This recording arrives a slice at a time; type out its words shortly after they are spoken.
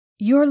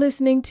You're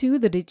listening to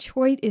the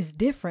Detroit is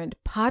Different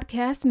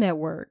podcast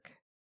network.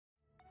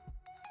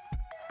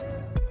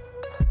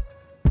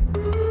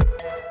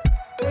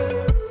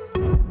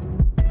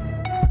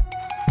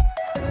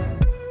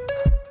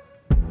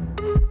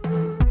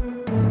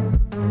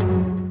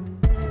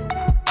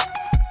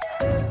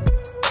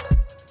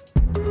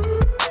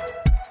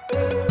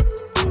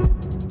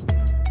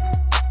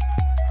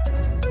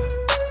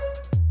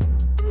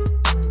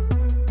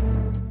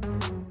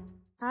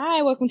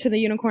 Hi, welcome to the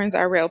Unicorns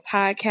Are Real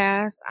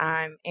podcast.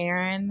 I'm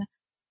Erin,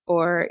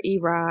 or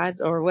Erod,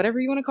 or whatever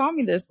you want to call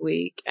me this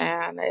week.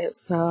 And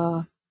it's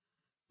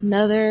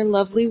another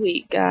lovely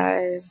week,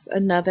 guys.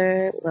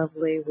 Another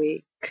lovely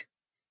week.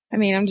 I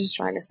mean, I'm just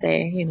trying to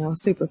stay,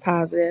 super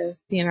positive,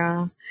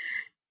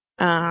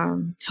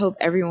 Hope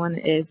everyone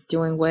is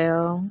doing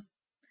well.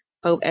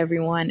 Hope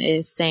everyone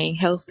is staying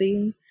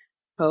healthy.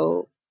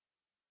 Hope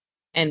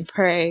and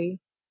pray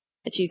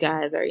that you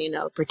guys are,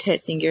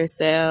 protecting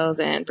yourselves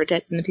and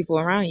protecting the people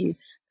around you.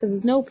 Because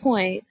there's no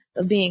point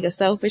of being a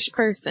selfish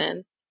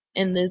person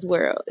in this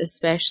world,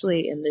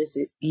 especially in this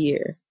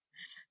year.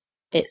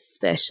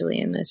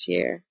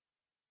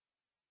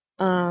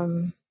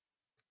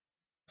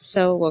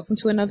 So welcome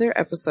to another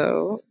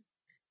episode.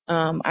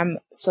 I'm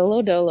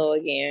solo dolo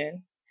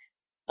again.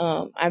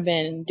 I've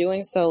been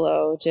doing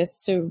solo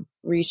just to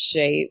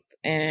reshape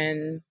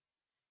and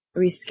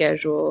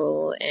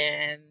reschedule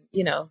and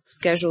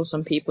schedule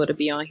some people to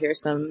be on here,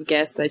 some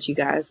guests that you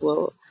guys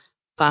will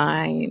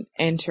find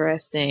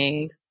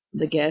interesting,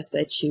 the guests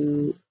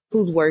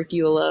whose work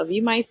you'll love.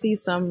 You might see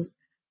some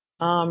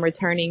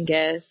returning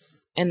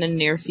guests in the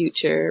near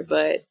future,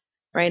 but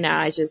right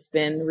now I've just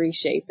been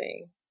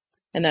reshaping,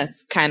 and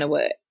that's kind of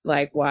why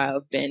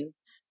I've been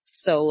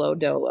solo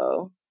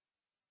dolo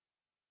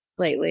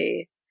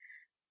lately.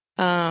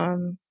 But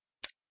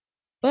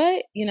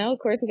of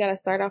course we got to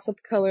start off with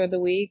the color of the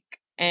week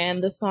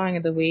and the song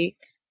of the week.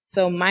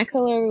 So my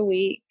color of the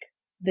week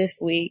this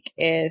week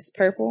is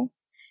purple.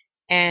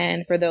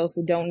 And for those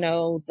who don't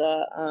know,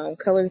 the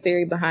color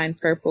theory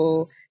behind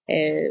purple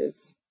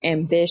is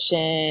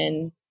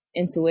ambition,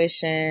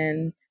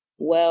 intuition,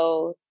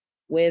 wealth,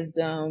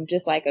 wisdom,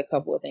 just like a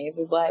couple of things.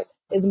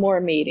 It's more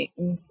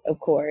meanings, of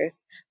course,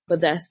 but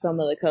that's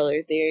some of the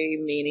color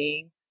theory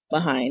meaning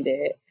behind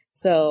it.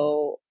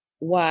 So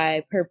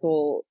why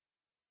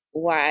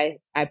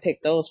I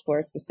picked those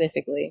four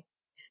specifically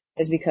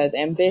is because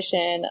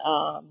ambition,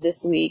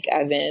 this week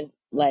I've been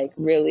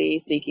really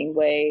seeking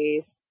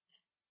ways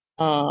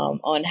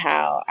on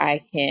how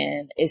I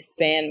can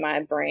expand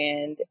my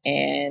brand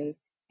and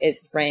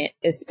expand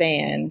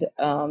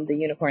the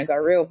Unicorns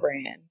Are Real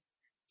brand.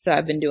 So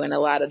I've been doing a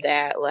lot of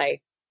that,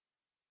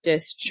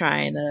 just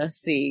trying to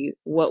see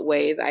what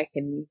ways I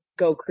can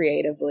go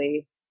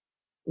creatively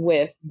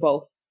with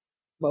both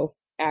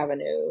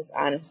avenues,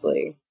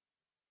 honestly.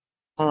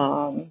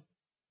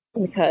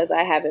 Because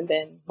I haven't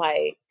been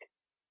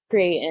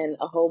creating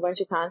a whole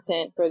bunch of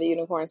content for the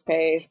Unicorns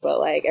page,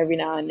 but every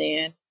now and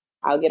then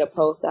I'll get a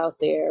post out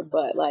there,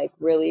 but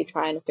really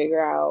trying to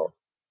figure out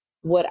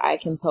what I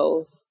can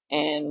post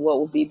and what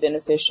will be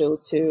beneficial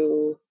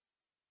to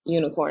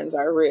Unicorns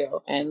Are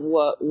Real and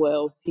what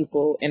will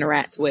people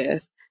interact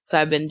with. So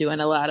I've been doing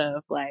a lot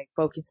of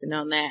focusing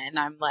on that, and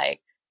I'm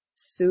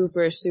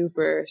super,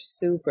 super,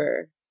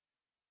 super,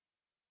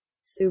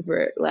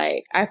 super,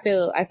 I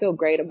feel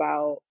great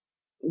about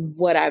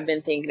what I've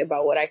been thinking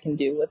about, what I can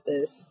do with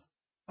this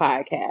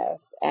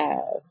podcast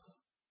as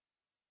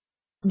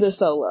the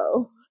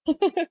solo.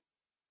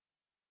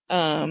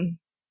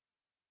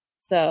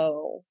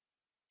 So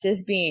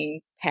just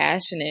being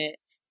passionate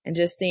and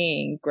just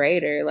seeing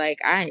greater,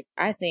 I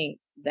think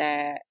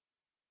that,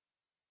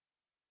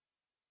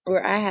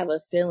 or I have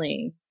a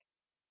feeling,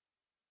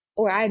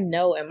 or I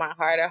know in my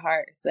heart of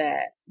hearts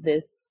that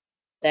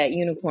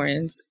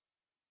Unicorns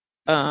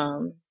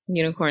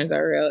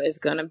Are Real is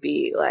gonna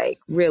be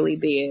really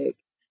big,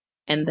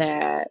 and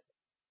that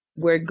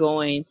we're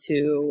going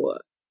to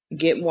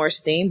get more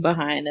steam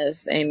behind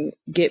us and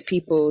get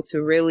people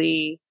to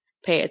really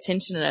pay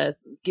attention to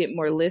us, get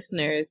more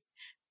listeners,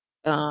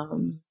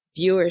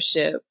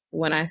 viewership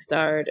when I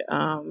start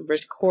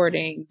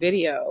recording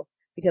video,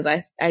 because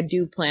I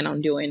do plan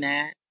on doing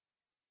that,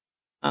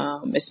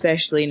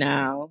 especially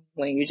now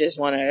when you just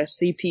want to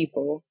see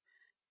people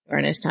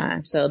during this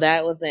time. So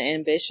that was the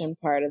ambition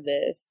part of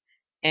this.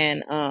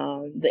 And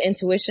the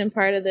intuition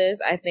part of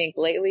this, I think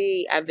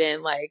lately I've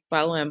been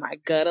following my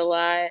gut a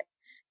lot.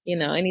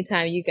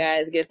 Anytime you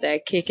guys get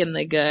that kick in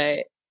the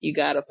gut, you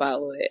gotta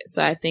follow it.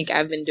 So I think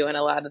I've been doing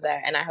a lot of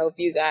that, and I hope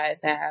you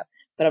guys have,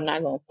 but I'm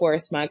not gonna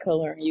force my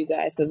color on you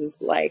guys, because it's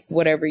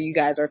whatever you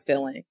guys are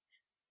feeling.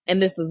 And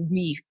this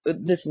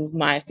is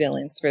my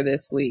feelings for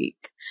this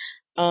week.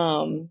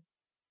 The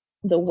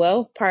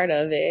wealth part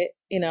of it,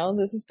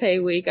 this is pay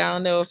week. I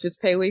don't know if it's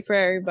pay week for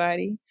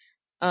everybody.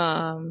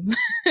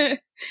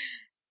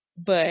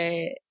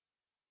 But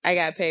I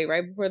got paid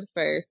right before the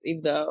first,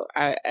 even though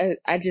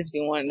I just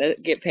be wanting to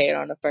get paid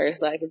on the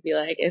first. It'd be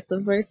it's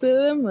the first of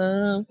the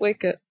month.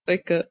 Wake up,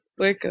 wake up,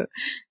 wake up.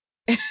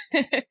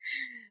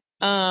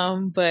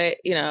 But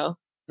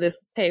this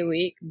is pay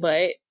week,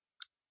 but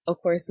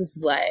of course this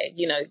is like,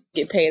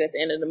 get paid at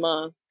the end of the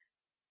month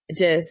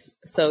just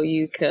so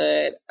you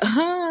could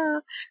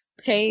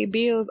pay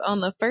bills on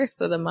the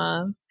first of the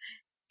month.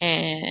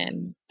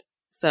 And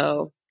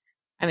so,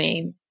 I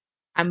mean,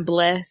 I'm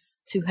blessed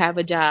to have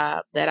a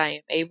job that I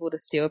am able to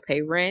still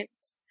pay rent.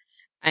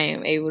 I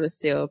am able to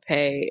still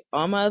pay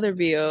all my other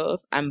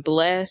bills. I'm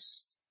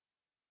blessed.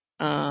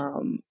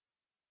 I'm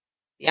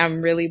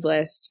really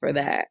blessed for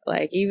that.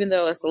 Like, even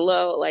though it's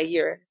low, like,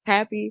 you're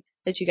happy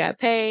that you got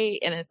paid,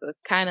 and it's a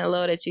kind of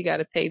low that you got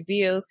to pay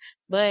bills,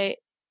 but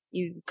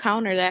you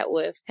counter that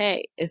with,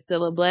 hey, it's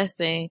still a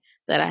blessing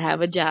that I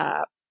have a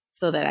job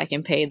so that I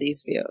can pay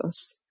these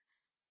bills.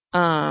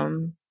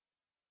 And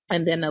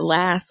then the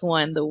last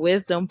one, the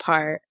wisdom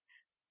part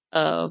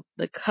of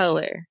the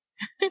color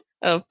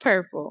of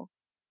purple.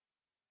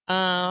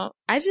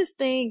 I just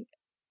think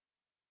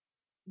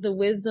the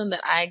wisdom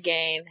that I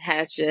gained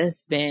has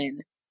just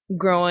been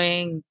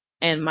growing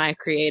in my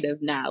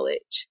creative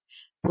knowledge.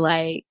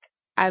 Like,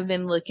 I've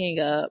been looking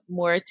up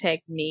more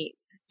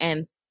techniques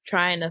and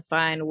trying to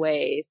find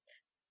ways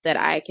that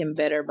I can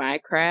better my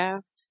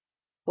craft,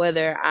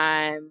 whether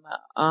I'm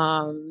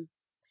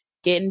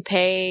getting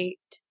paid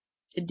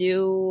to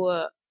do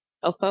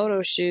a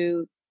photo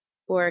shoot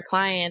for a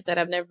client that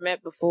I've never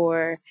met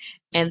before,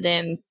 and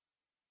then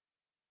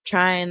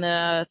trying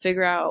to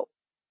figure out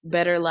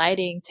better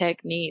lighting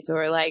techniques,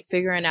 or like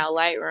figuring out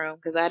Lightroom,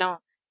 because I don't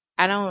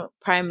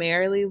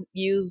primarily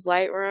use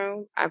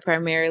Lightroom. I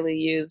primarily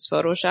use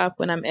Photoshop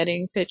when I'm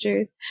editing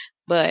pictures,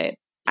 but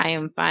I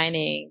am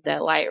finding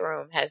that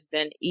Lightroom has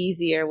been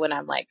easier when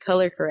I'm like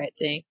color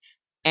correcting.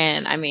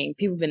 And I mean,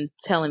 people have been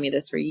telling me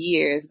this for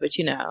years, but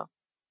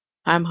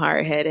I'm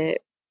hard-headed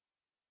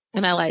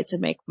and I like to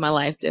make my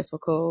life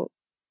difficult.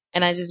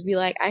 And I just be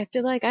like, I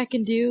feel like I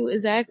can do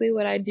exactly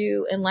what I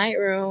do in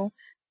Lightroom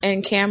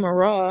and Camera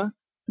Raw,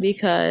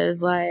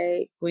 because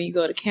like when you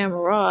go to Camera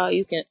Raw,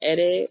 you can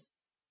edit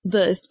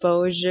the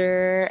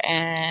exposure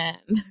and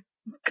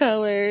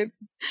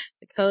colors,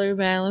 the color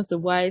balance, the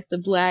whites, the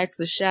blacks,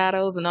 the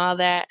shadows and all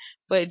that.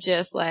 But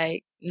just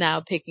like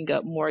now picking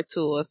up more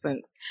tools,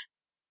 since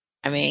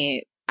I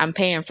mean, I'm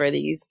paying for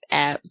these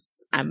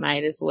apps, I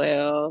might as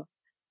well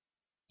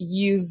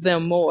use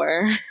them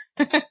more.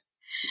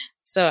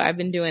 So I've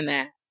been doing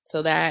that.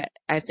 So that,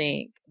 I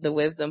think, the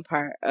wisdom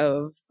part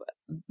of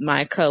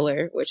my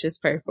color, which is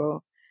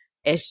purple,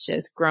 it's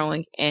just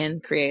growing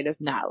in creative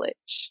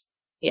knowledge.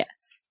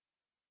 Yes.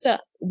 So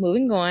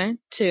moving on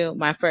to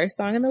my first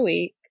song of the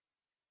week.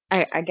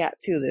 I got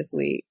two this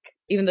week,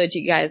 even though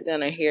you guys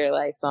gonna hear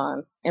like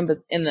songs in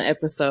the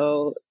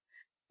episode,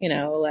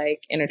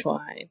 like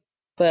intertwined.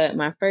 But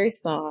my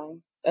first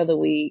song of the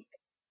week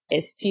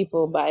is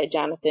People by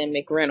Jonathan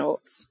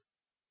McReynolds.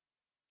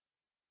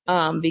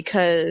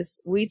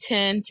 Because we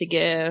tend to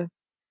give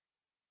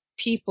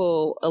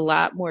people a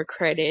lot more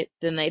credit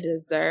than they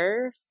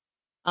deserve.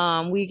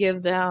 We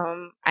give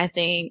them, I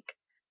think,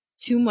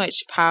 too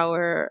much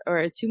power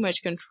or too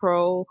much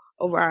control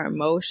over our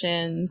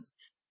emotions.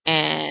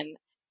 And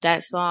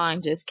that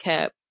song just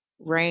kept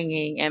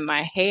ringing in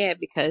my head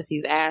because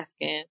he's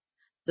asking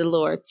the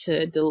Lord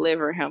to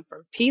deliver him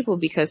from people,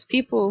 because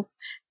people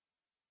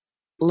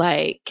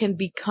like can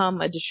become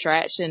a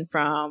distraction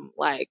from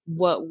like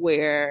what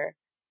we're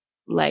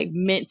like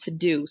meant to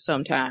do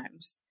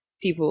sometimes.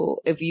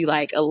 People, if you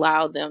like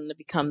allow them to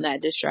become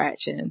that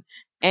distraction,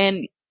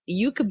 and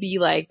you could be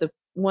like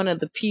one of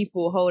the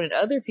people holding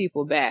other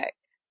people back.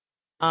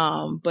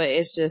 But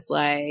it's just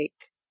like,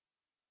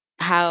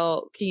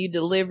 how can you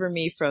deliver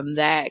me from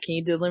that? Can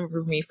you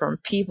deliver me from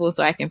people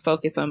so I can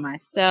focus on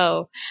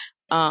myself?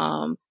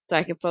 So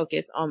I can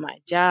focus on my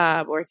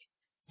job, or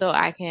so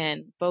I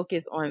can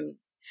focus on,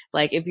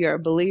 like, if you're a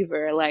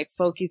believer, like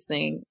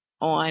focusing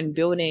on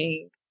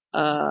building,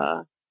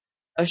 a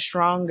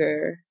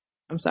stronger,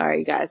 I'm sorry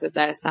you guys if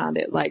that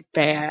sounded like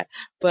bad,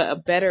 but a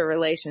better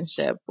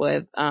relationship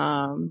with,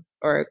 or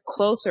a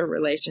closer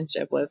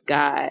relationship with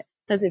God.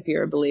 Because if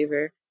you're a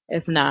believer,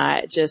 if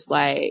not, just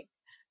like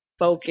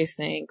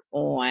focusing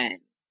on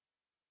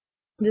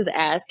just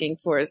asking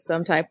for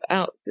some type,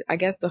 I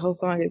guess the whole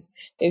song is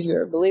if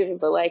you're a believer,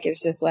 but like,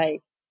 it's just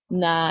like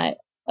not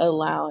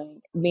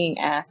being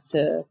asked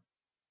to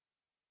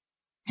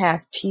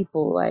have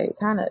people like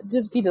kind of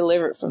just be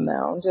delivered from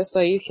them, just so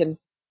you can,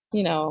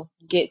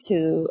 get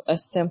to a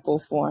simple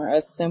form,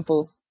 a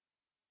simple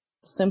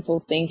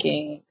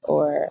thinking,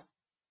 or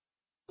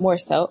more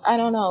I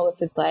don't know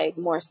if it's like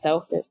more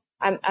selfish.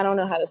 I don't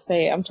know how to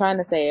say it. I'm trying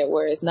to say it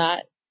where it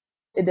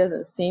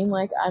doesn't seem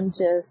like I'm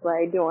just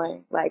like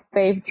doing like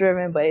faith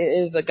driven, but it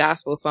is a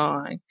gospel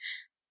song,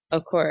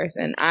 of course.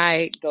 And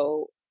I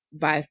go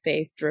by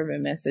faith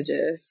driven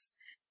messages,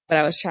 but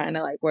I was trying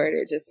to like word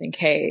it just in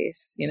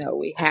case,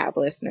 we have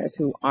listeners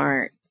who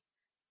aren't.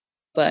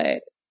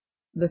 But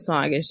the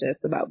song is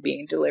just about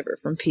being delivered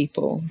from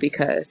people,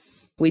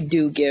 because we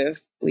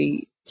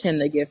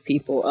tend to give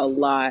people a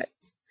lot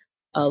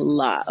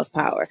of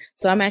power.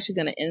 So I'm actually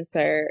going to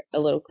insert a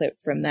little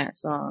clip from that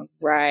song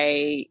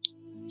right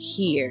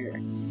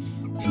here.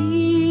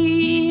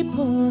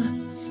 people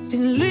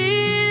didn't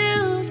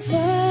live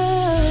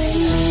for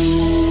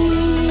you.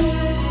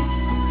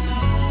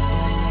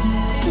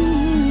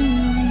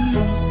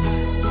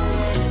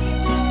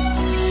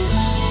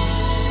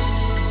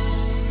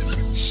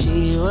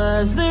 She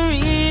was the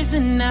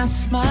reason I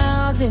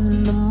smiled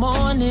in the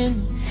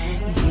morning.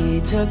 He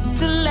took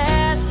the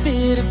last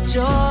bit of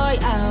joy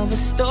I was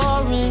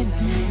storing.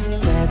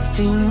 That's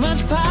too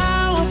much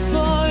power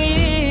for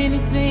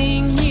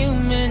anything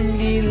human.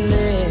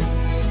 Deliver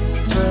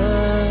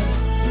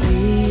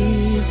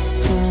me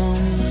from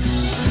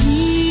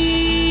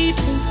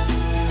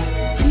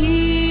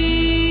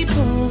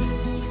people.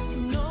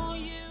 Know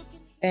you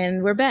can.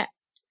 And we're back.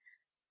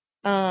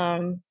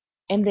 And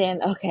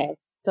then, okay,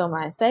 so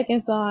my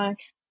second song,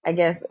 I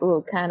guess it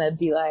will kind of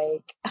be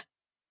like,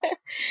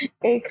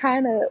 it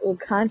kind of will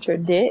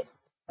contradict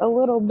a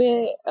little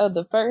bit of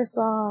the first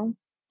song,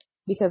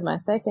 because my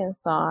second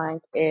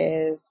song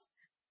is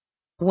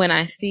When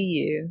I See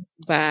You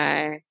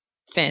by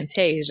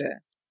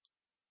Fantasia.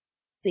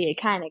 See, it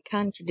kind of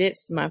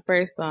contradicts my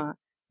first song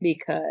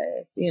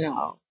because, you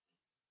know,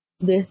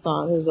 this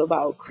song is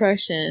about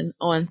crushing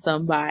on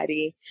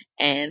somebody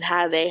and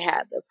how they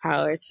have the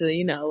power to,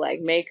 you know,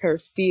 like make her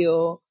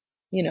feel,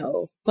 you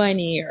know,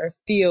 funny or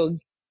feel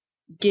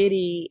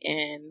giddy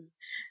and,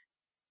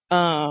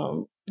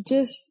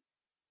 just,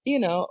 you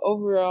know,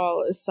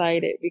 overall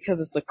excited because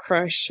it's a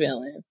crush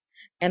feeling.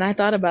 And I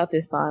thought about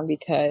this song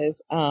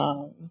because,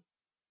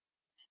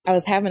 I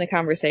was having a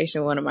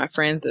conversation with one of my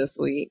friends this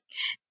week,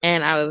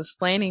 and I was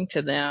explaining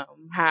to them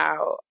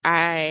how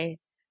I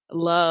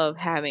love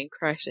having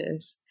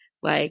crushes.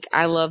 Like,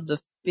 I love the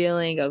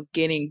feeling of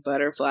getting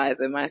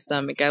butterflies in my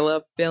stomach. I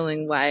love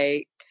feeling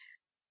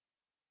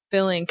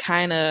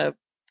kind of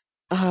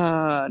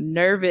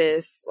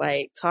nervous,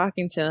 like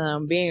talking to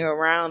them, being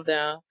around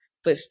them,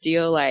 but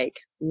still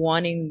like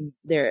wanting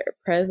their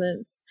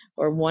presence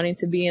or wanting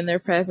to be in their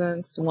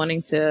presence,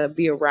 wanting to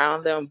be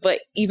around them.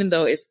 But even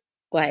though it's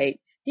like,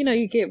 you know,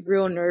 you get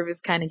real nervous,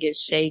 kind of get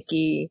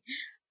shaky.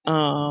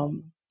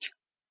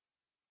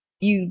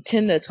 You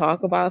tend to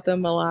talk about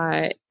them a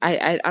lot.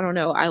 I don't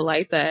know. I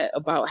like that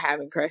about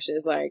having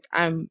crushes. Like,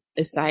 I'm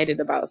excited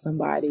about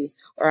somebody,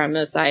 or I'm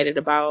excited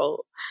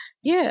about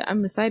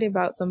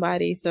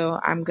somebody. So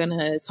I'm going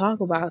to talk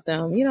about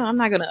them. You know, I'm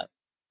not going to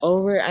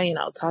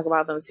talk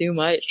about them too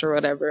much or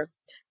whatever,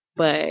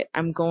 but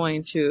I'm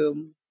going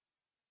to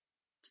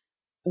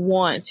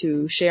want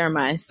to share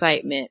my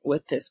excitement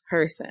with this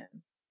person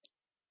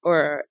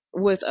or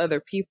with other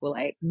people.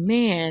 Like,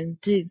 man,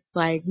 did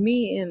like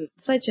me and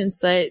such,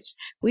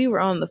 we were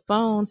on the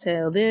phone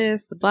till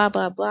this, blah,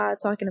 blah, blah,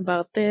 talking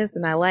about this.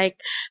 And I like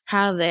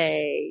how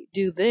they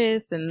do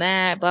this and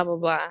that, blah, blah,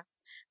 blah.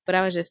 But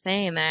I was just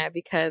saying that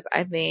because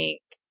I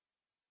think,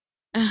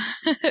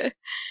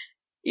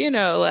 you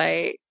know,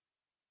 like,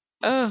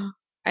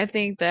 I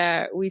think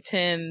that we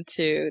tend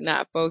to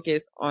not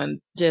focus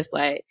on just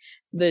like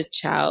the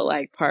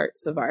childlike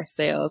parts of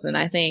ourselves. And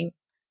I think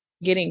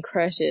getting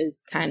crushes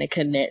kind of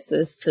connects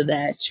us to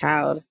that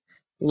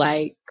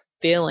childlike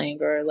feeling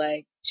or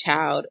like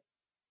child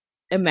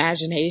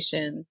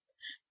imagination.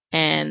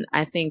 And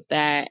I think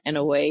that in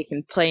a way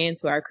can play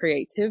into our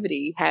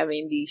creativity,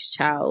 having these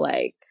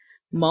childlike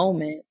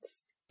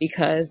moments,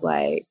 because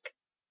like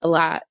a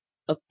lot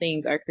of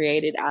things are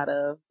created out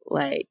of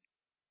like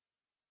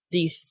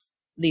these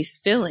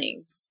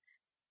feelings.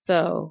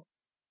 So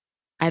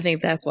I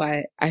think that's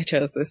why I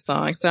chose this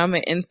song. So I'm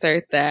going to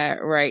insert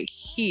that right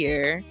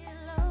here.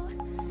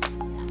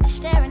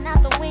 Staring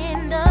out the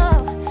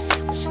window,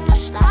 wish on a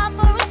star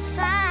for a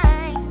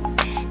sign.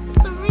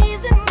 It's the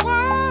reason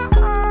why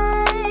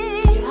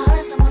you're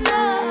always on my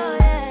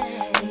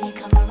mind. When you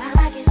come around,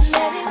 I get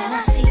shy. When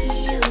I see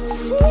you,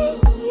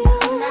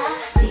 when I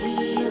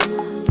see you,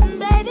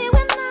 baby,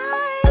 when I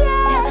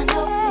never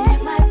know when you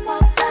might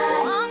walk by.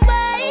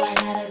 So I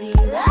gotta be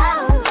right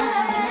on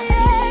time.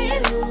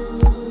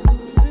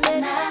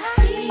 When I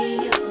see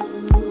you,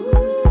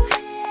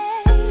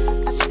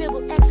 I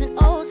scribble X and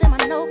O's in my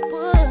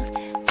notebook.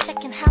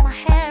 How my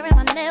hair and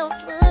my nails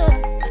look.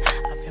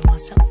 I feel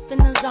myself in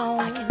the zone.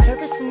 I get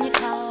nervous when you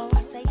call. I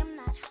say I'm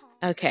not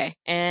home. Okay,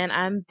 and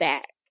I'm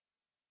back.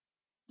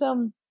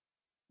 So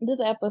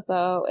this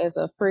episode is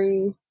a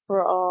free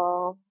for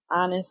all,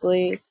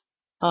 honestly.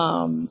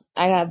 I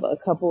have a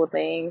couple of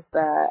things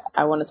that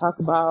I want to talk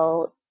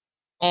about,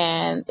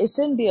 and it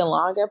shouldn't be a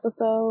long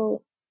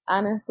episode,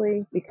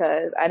 honestly,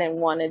 because I didn't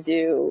want to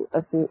do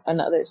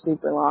another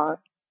super long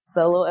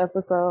solo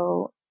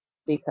episode.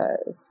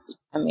 Because,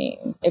 I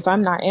mean, if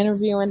I'm not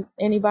interviewing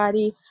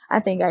anybody, I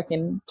think I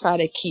can try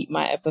to keep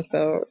my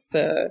episodes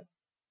to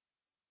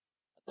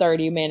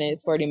 30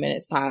 minutes, 40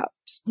 minutes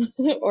tops,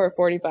 or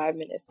 45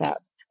 minutes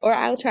tops. Or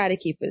I'll try to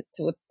keep it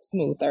to a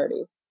smooth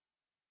 30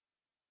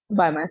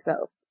 by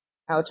myself.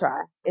 I'll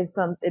try. It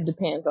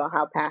depends on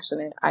how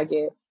passionate I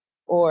get,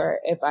 or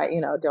if I,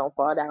 don't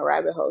fall down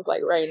rabbit holes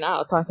like right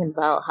now, talking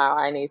about how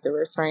I need to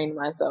restrain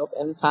myself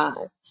in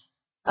time.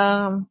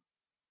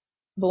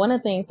 But one of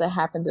the things that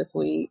happened this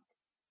week,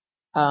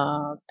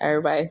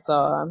 everybody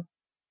saw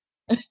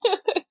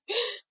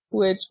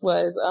which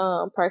was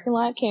parking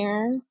lot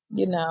Karen,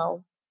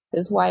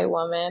 this white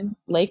woman,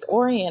 Lake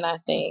Orion, I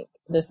think.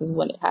 This is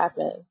when it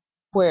happened,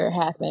 where it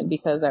happened,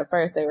 because at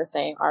first they were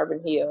saying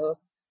Auburn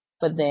Hills,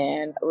 but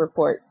then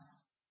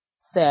reports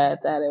said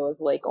that it was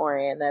Lake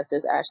Orion that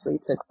this actually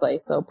took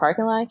place. So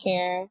parking lot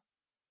Karen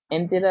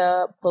ended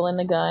up pulling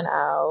the gun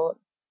out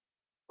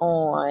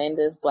on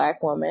this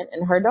black woman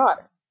and her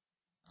daughter.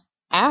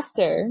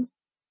 After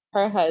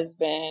her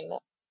husband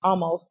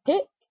almost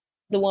hit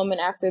the woman,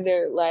 after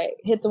they're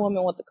hit the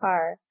woman with the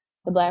car,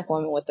 the black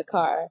woman with the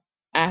car,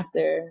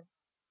 after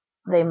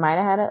they might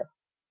have had a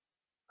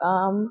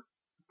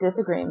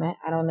disagreement.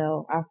 I don't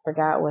know. I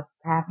forgot what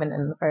happened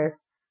in the first,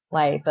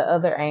 the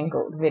other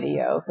angled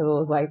video, because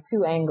it was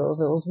two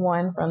angles. It was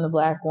one from the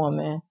black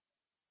woman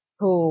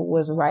who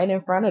was right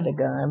in front of the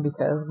gun,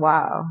 because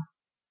wow,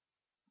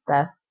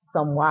 that's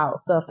some wild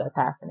stuff that's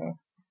happening.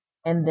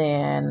 And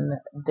then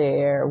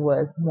there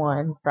was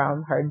one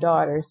from her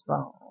daughter's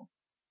phone.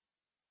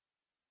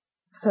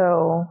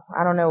 So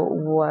I don't know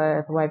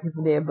what the white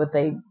people did, but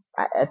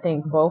I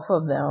think both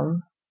of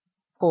them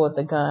pulled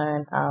the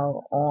gun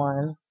out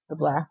on the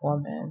black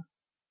woman.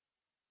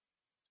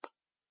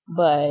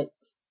 But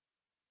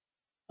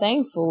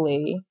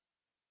thankfully,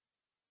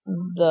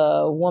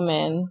 the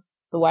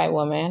white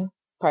woman,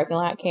 parking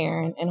lot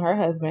Karen, and her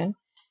husband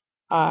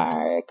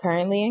are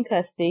currently in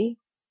custody,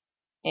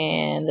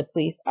 and the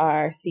police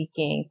are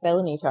seeking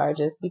felony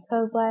charges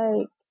because,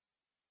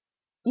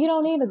 you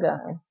don't need a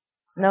gun.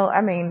 No,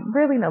 I mean,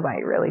 really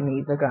nobody really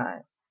needs a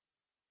gun.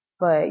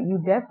 But you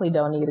definitely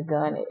don't need a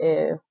gun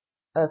if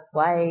a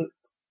slight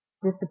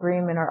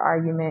disagreement or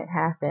argument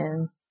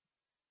happens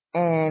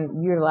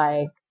and you're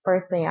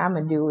first thing I'm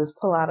gonna do is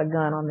pull out a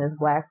gun on this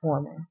black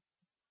woman.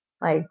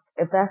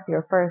 If that's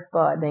your first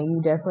thought, then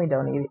you definitely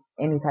don't need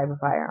any type of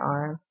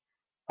firearm.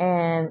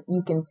 And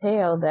you can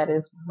tell that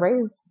it's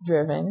race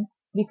driven,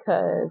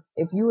 because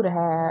if you would have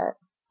had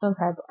some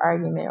type of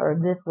argument, or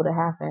this would have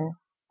happened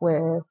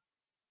with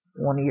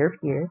one of your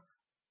peers,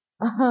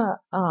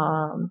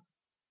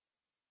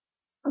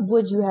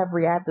 would you have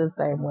reacted the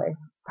same way?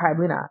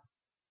 Probably not.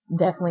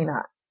 Definitely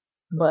not.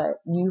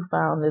 But you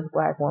found this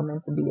black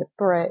woman to be a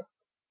threat,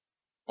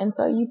 and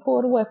so you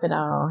pulled a weapon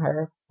out on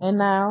her. And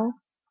now,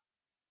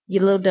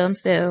 your little dumb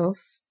self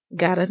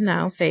gotta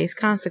now face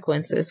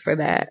consequences for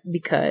that,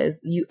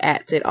 because you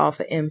acted off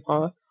of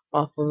impulse,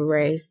 off of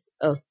race,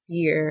 of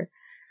fear,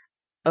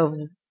 of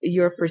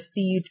your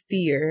perceived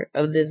fear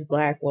of this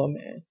black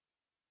woman.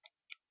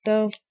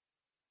 So,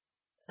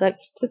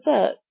 sucks to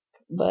suck,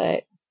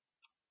 but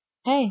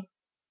hey,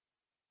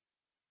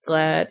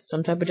 glad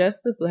some type of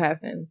justice will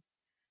happen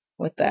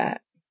with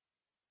that.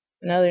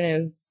 In other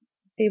news,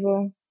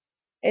 people,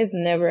 it's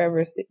never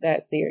ever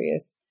that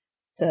serious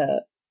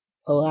to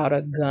pull out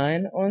a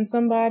gun on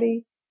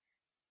somebody,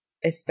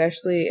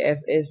 especially if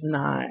it's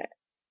not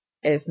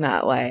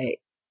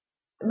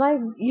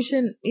you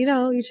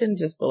shouldn't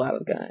just pull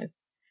out a gun.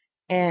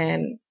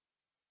 And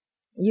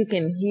you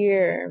can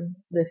hear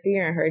the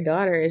fear in her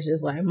daughter is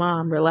just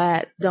Mom,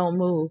 relax, don't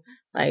move.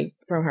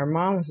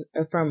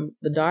 From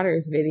the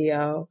daughter's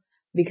video,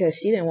 because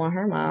she didn't want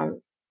her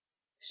mom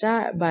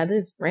shot by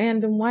this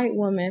random white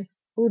woman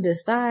who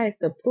decides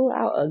to pull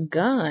out a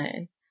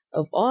gun.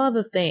 Of all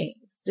the things,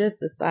 just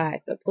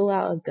decides to pull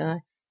out a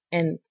gun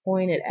and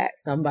point it at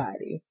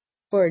somebody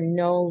for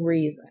no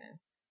reason.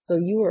 So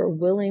you are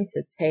willing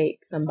to take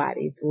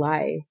somebody's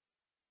life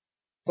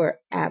for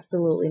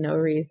absolutely no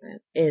reason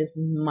is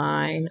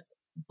mind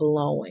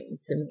blowing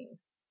to me,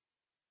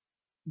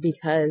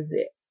 because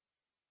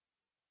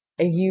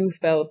you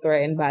felt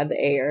threatened by the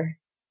air,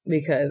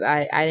 because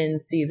I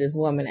didn't see this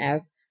woman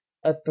as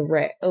a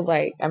threat.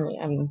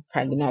 I'm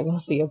probably not going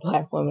to see a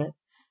black woman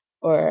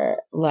or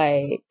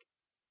I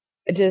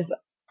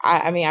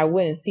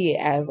wouldn't see it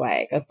as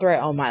a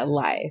threat on my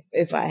life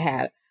if I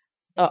had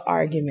an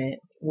argument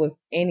with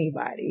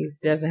anybody.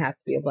 It doesn't have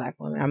to be a black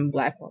woman. I'm a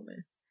black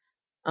woman.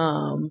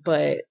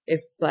 But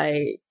it's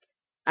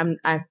I'm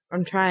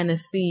trying to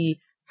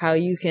see how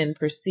you can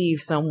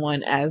perceive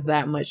someone as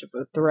that much of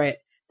a threat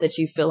that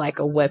you feel like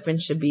a weapon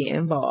should be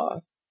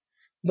involved.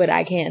 But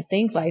I can't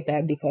think like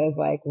that, because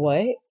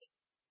what?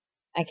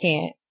 I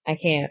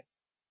can't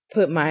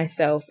put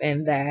myself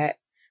in that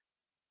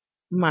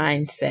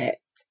mindset.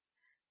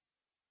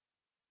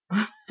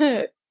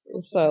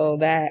 So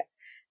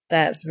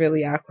that's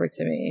really awkward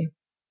to me.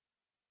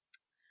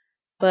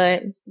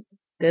 But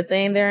good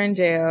thing they're in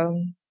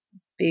jail,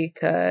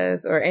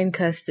 or in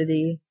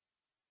custody,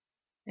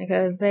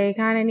 because they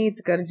kind of need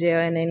to go to jail,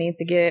 and they need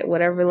to get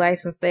whatever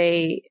license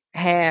they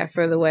had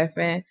for the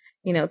weapon,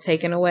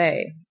 taken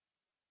away.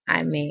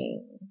 I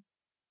mean,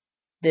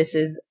 this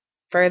is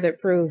further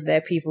proof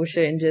that people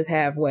shouldn't just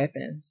have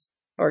weapons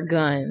or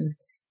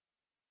guns.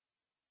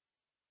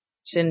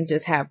 Shouldn't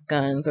just have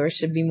guns, or it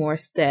should be more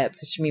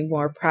steps. It should be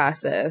more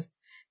process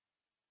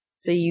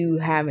to you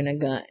having a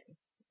gun.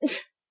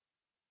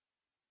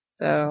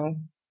 So,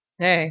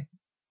 hey.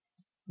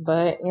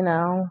 But,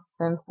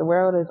 since the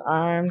world is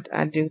armed,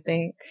 I do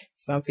think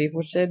some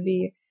people should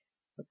be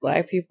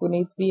Black people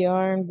need to be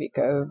armed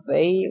because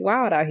they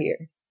wild out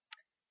here.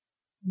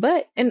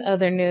 But in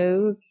other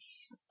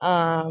news,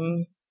 not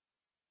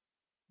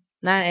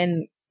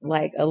in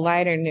like a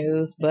lighter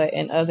news, but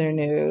in other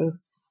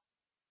news,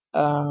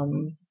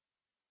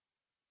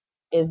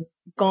 is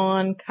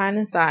gone kind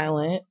of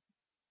silent,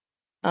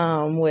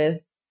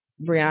 with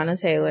Breonna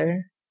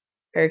Taylor,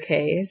 her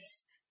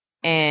case.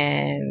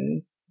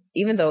 And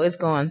even though it's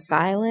gone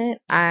silent,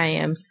 I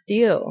am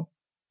still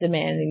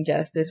demanding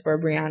justice for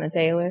Breonna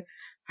Taylor.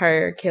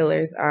 Her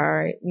killers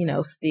are,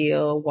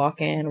 still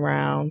walking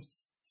around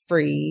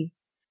free.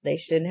 They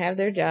shouldn't have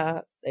their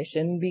jobs. They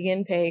shouldn't be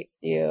getting paid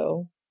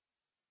still.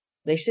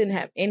 They shouldn't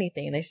have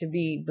anything. They should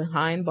be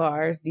behind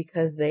bars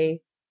because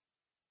they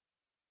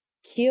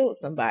killed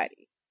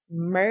somebody,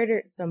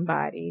 murdered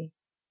somebody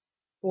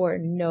for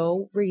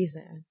no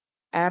reason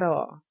at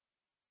all.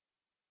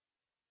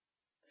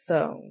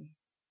 So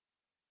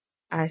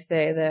I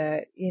say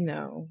that,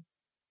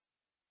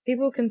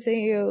 people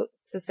continue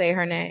to say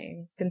her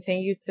name,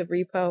 continue to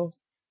repost,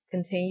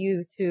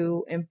 continue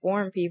to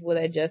inform people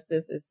that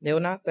justice is still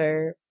not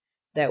served,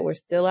 that we're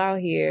still out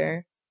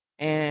here,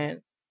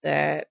 and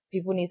that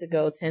people need to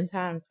go 10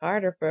 times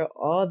harder for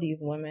all these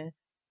women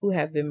who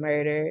have been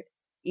murdered,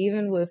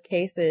 even with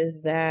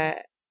cases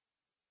that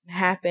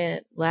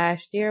happened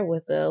last year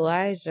with the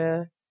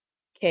Elijah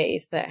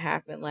case that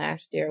happened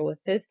last year with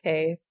his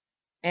case.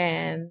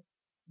 And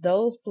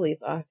those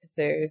police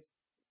officers,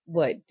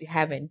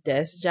 having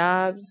desk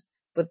jobs,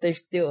 but they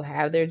still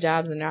have their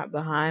jobs and not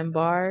behind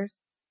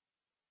bars.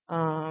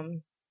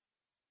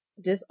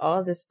 Just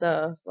all this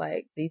stuff,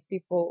 like these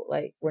people,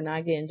 like we're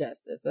not getting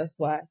justice. That's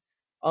why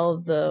all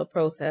of the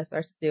protests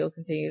are still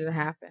continuing to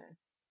happen,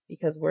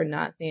 because we're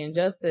not seeing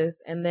justice.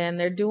 And then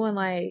they're doing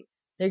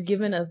they're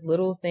giving us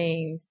little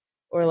things,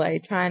 or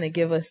like trying to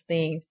give us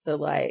things to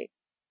like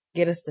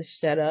get us to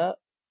shut up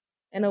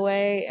in a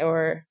way,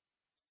 or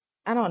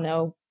I don't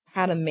know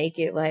how to make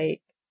it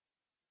like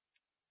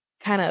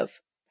kind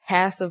of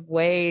passive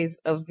ways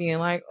of being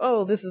like,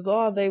 oh, this is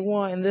all they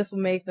want and this will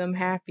make them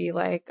happy.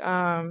 Like,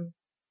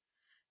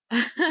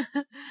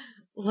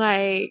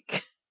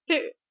 like,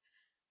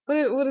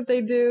 what did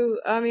they do?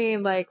 I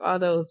mean, like all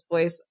those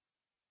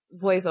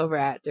voiceover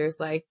actors,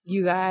 like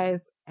you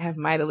guys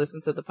might have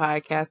listened to the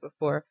podcast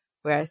before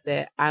where I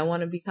said, I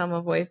want to become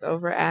a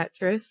voiceover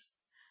actress.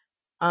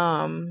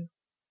 One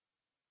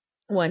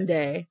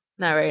day,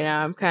 not right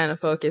now. I'm kind of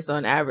focused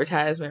on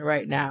advertisement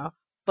right now,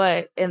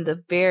 but in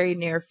the very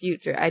near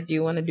future, I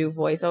do want to do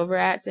voiceover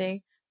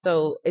acting.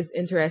 So it's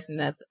interesting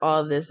that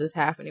all this is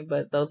happening,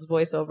 but those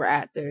voiceover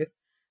actors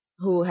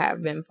who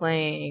have been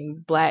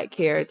playing Black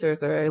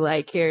characters or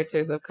like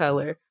characters of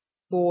color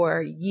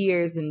for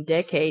years and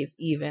decades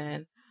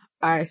even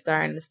are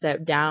starting to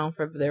step down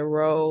from their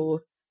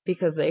roles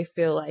because they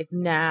feel like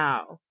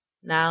now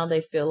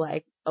they feel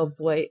like a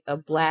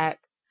Black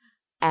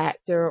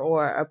actor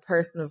or a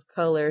person of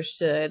color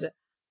should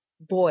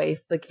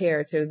voice the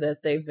character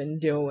that they've been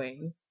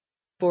doing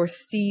for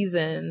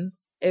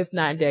seasons, if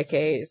not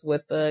decades,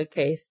 with the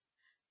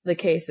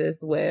cases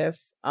with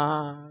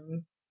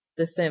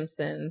The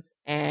Simpsons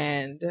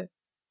and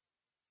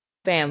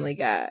Family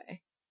Guy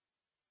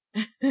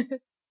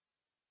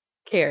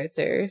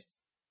characters.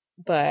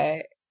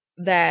 But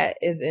that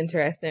is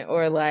interesting.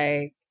 Or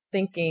like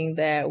thinking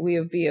that we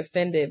would be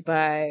offended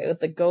by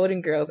the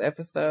Golden Girls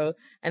episode.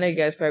 I know you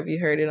guys probably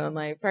heard it on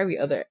like probably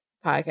other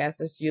podcasts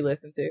that you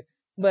listen to,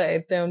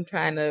 but them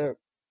trying to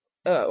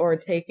or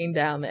taking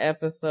down the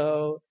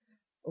episode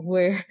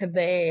where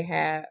they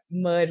had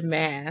mud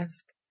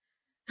mask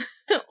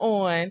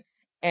on,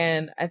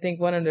 and I think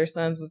one of their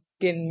sons was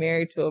getting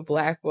married to a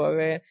Black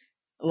woman.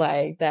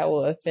 Like that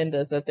will offend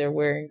us that they're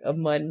wearing a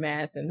mud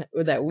mask and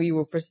or that we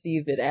will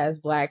perceive it as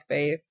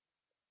blackface.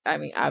 I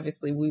mean,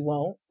 obviously we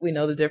won't. We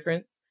know the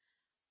difference.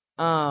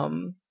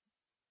 But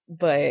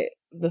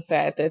the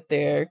fact that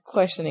they're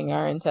questioning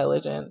our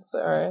intelligence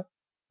or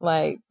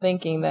like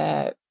thinking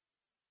that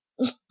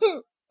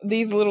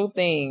these little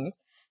things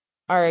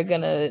are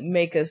gonna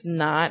make us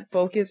not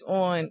focus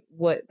on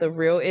what the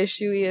real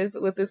issue is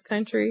with this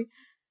country.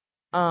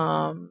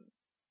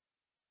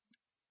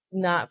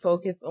 Not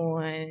focus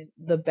on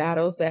the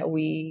battles that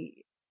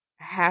we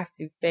have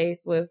to face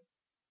with,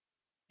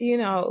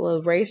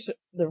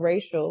 the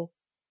racial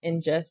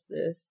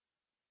injustice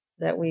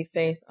that we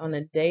face on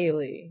a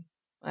daily.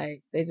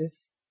 Like, they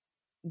just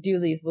do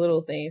these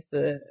little things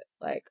to,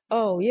 like,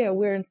 oh yeah,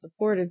 we're in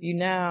support of you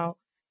now,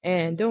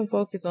 and don't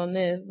focus on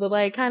this, but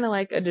like, kind of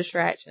like a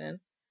distraction.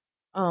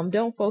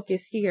 Don't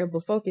focus here,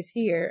 but focus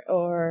here,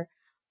 or,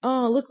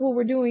 oh, look what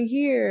we're doing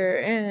here,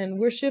 and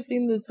we're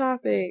shifting the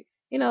topic,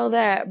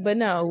 that, but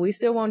no, we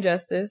still want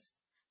justice.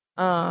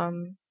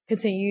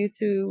 Continue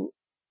to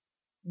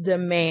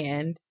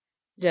demand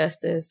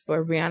justice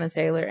for Breonna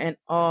Taylor and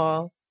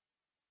all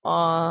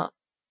the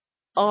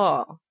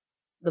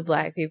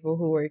Black people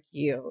who were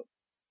killed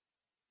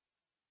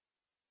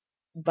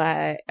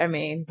by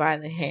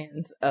the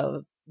hands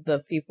of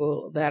the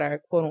people that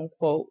are quote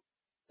unquote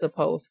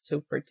supposed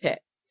to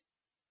protect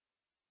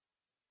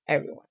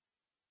everyone.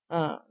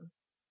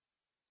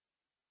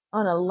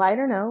 on a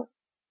lighter note,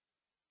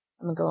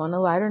 I'm gonna go on a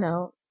lighter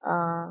note.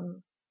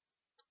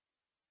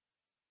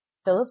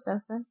 Philip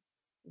Simpson,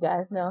 you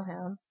guys know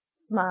him,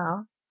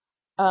 Smile,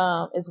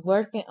 is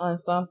working on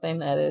something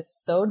that is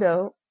so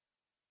dope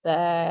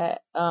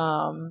that,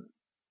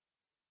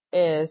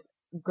 is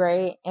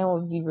great and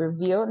will be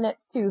revealed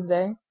next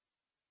Tuesday.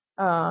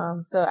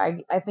 So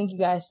I think you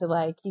guys should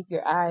like keep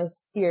your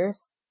eyes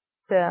pierced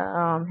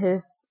to,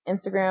 his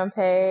Instagram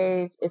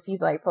page. If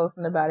he's like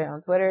posting about it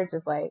on Twitter,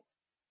 just like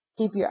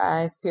keep your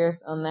eyes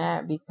pierced on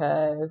that,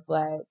 because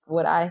like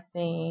what I've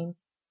seen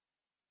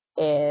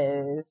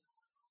is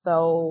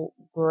so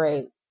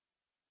great.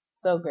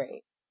 So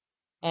great.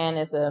 And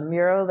it's a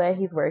mural that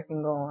he's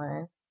working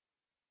on.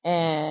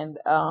 And,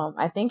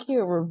 I think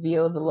he'll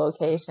reveal the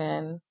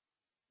location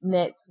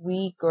next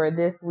week or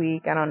this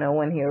week. I don't know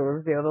when he'll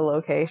reveal the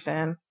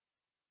location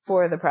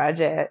for the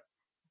project,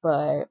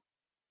 but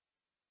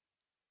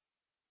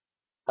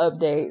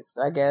updates,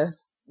 I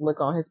guess,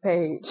 look on his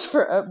page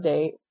for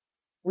updates.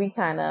 We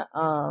kind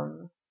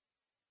of,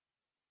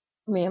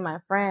 me and my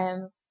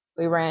friend,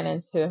 we ran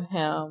into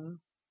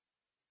him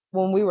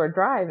when we were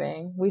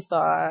driving. We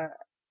saw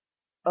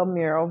a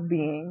mural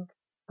being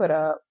put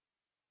up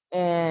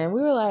and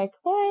we were like,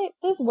 what?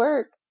 This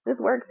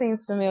work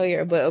seems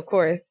familiar. But of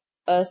course,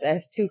 us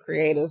as two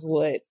creators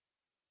would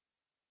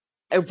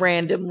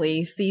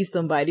randomly see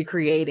somebody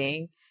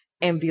creating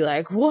and be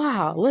like,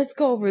 wow, let's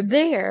go over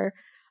there.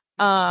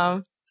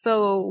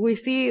 So we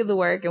see the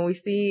work and we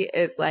see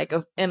it's like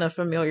in a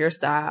familiar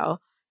style,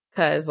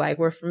 cause like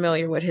we're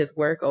familiar with his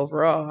work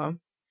overall.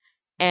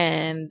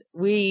 And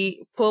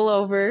we pull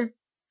over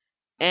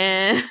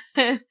and,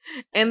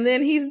 and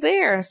then he's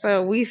there.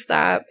 So we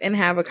stop and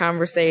have a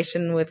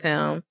conversation with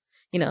him,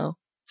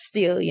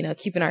 still,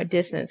 keeping our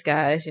distance,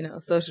 guys,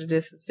 social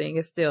distancing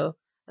is still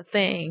a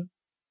thing.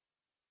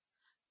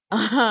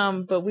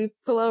 But we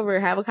pull over,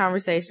 have a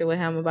conversation with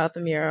him about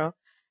the mural,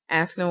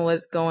 asking him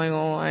what's going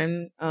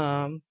on,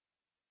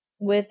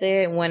 with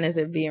it. When is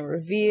it being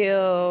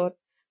revealed?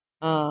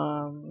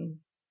 So,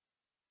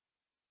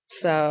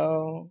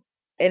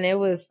 and it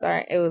was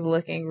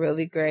looking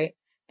really great.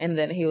 And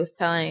then he was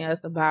telling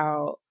us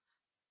about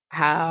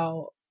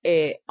how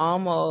it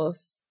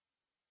almost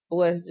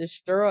was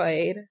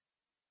destroyed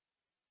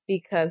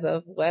because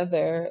of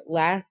weather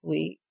last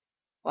week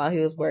while he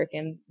was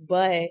working,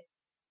 but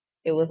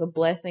it was a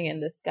blessing in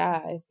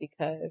disguise,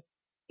 because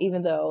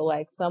even though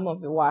like some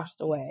of it washed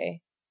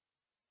away,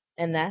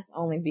 and that's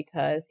only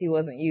because he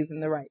wasn't using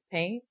the right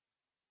paint,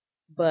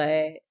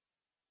 but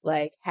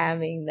like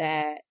having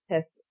that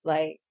test,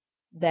 like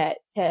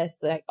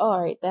all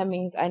right, that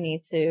means I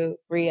need to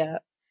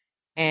re-up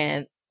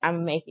and I'm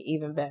gonna make it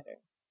even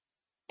better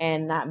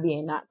and not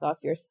being knocked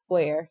off your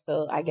square.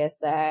 So I guess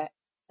that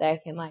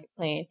can like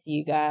play into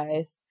you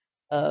guys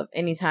of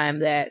anytime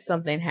that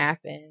something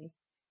happens,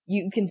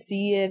 you can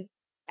see it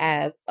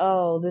as,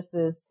 oh, this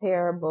is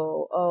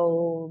terrible.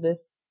 Oh,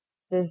 this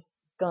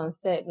gonna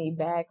set me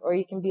back. Or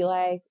you can be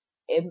like,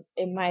 it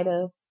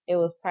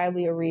was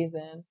probably a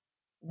reason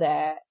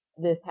that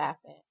this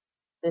happened.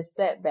 This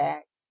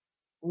setback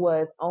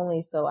was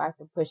only so I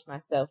could push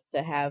myself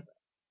to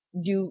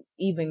do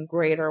even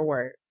greater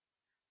work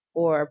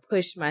or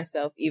push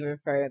myself even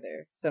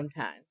further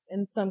sometimes,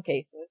 in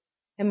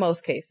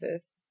most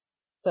cases.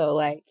 So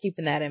like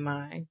keeping that in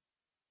mind,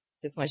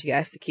 just want you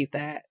guys to keep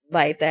that,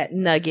 like that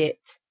nugget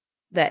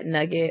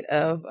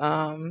of,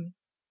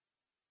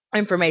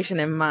 information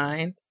in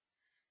mind.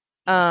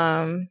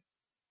 So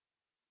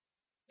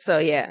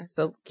yeah,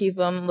 so keep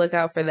them, look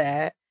out for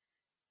that.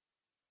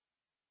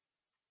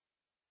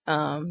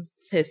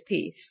 His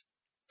piece.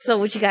 So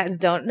what you guys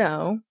don't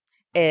know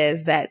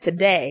is that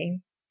today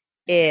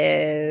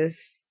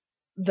is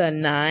the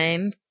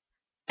 9th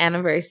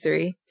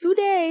anniversary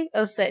today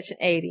of Section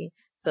 80.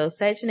 So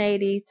Section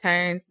 80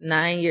 turns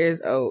 9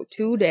 years old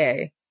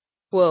today.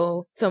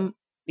 Well,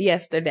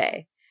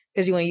 yesterday.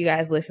 Because when you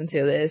guys listen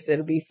to this,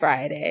 it'll be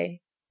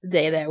Friday, the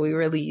day that we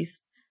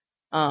release.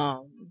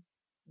 But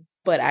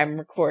I'm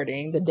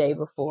recording the day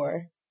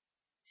before.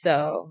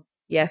 So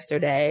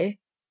yesterday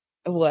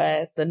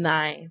was the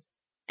 9th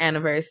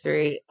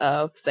anniversary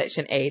of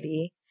Section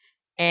 80.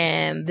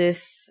 And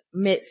this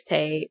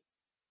mixtape,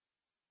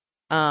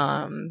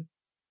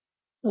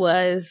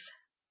 was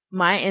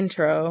my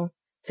intro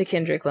to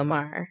Kendrick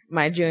Lamar,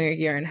 my junior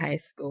year in high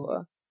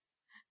school.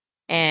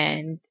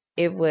 And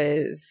it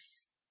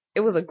was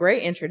a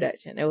great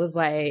introduction. It was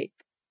like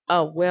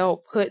a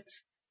put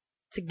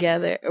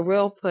together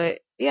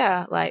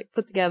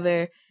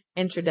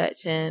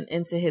introduction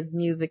into his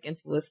music,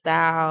 into his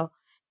style,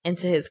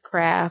 into his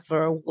craft,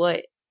 or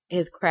what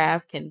his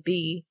craft can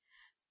be,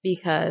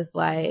 because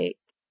like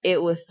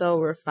it was so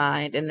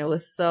refined and it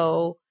was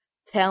so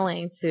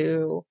telling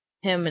to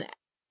him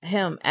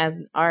as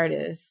an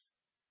artist.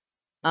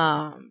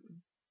 And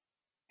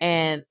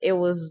it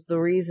was the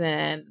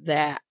reason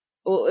that,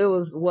 it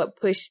was what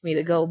pushed me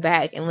to go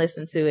back and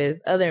listen to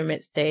his other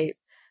mixtapes,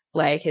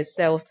 like his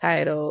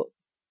self-titled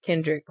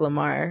Kendrick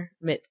Lamar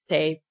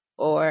mixtape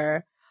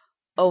or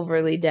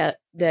Overly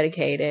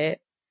Dedicated.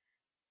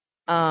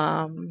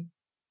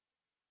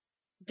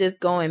 just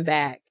going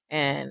back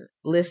and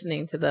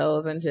listening to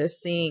those and just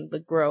seeing the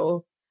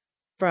growth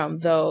from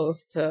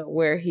those to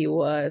where he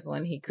was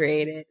when he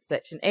created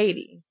Section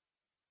 80.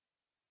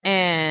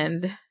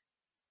 And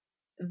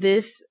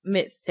this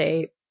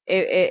mixtape,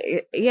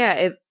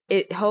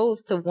 it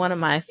holds to one of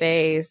my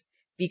faves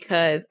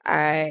because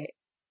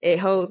it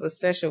holds a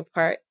special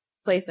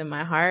place in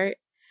my heart,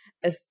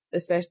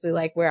 especially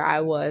like where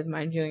I was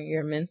my junior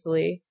year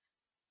mentally.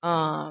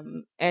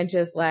 And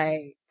just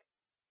like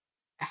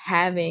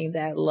having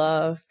that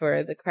love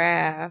for the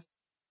craft,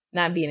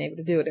 not being able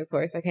to do it, of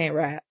course, I can't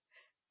rap.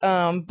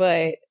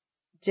 But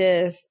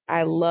just,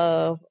 I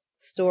love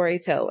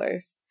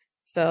storytellers.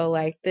 So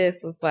like this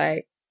was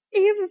like,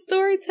 he's a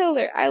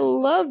storyteller. I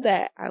love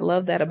that. I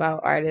love that about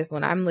artists.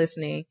 When I'm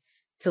listening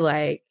to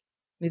like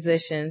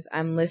musicians,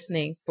 I'm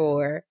listening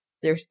for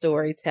their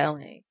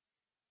storytelling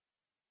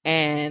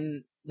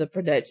and the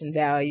production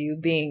value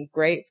being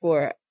great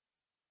for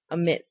a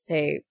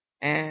mixtape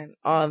and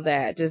all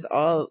that, just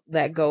all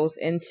that goes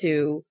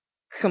into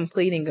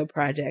completing a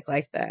project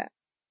like that.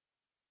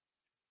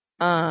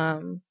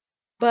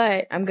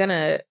 But I'm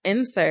gonna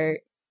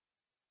insert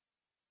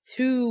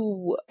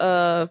two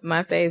of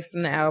my faves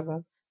from the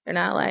album. They're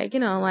not like,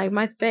 like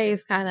my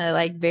faves kind of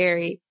like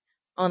vary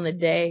on the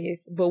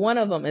days, but one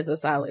of them is a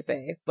solid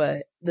fave.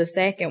 But the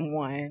second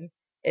one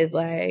is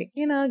like,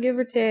 give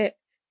or take.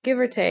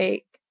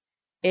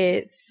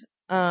 It's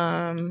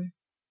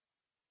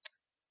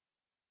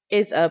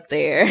up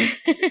there.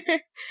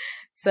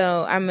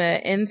 So I'm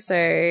gonna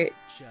insert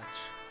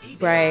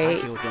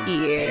right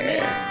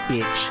here.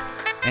 Bitch.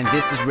 And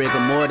this is rigor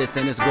mortis,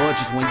 and it's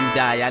gorgeous when you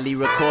die. I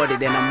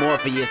recorded and I'm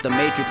Morpheus, the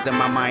matrix in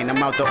my mind. I'm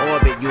out the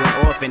orbit, you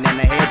an orphan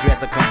and a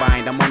hairdresser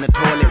combined. I'm on the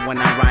toilet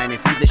when I rhyme. If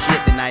you the shit,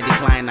 then I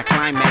decline. I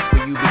climax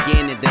where you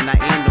begin, and then I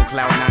end on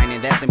cloud 9.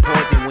 And that's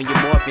important when you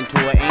morph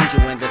into an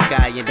angel in the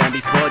sky. And don't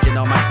be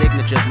forging all my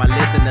signatures. My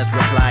listeners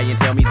reply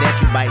and tell me that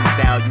you biting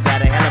style. You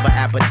got a hell of an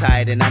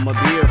appetite, and I'ma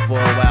be here for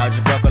a while.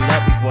 Just buckle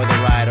up before the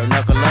ride, or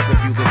knuckle up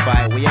if you can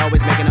fight. We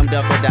always making them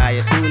duck or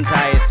die. A suit and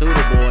tie is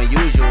suitable,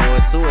 unusual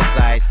is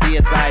suicide.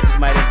 CSI just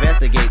might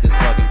investigate this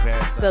fucking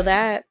parasite. So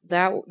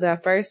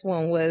that first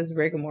one was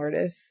Rigor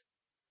Mortis.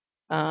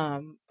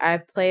 I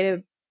played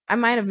it. I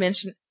might have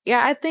mentioned.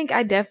 Yeah, I think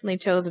I definitely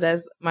chose it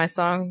as my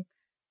song.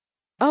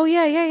 Oh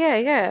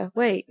yeah.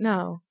 Wait,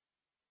 no.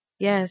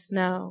 Yes,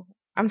 no.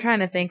 I'm trying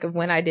to think of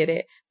when I did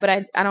it, but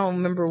I don't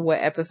remember what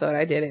episode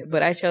I did it.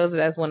 But I chose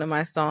it as one of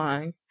my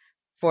songs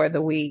for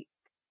the week.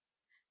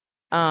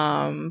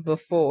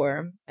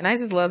 Before, and I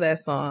just love that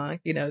song.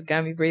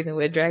 Got me breathing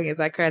with dragons.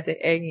 I cried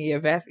to egg in your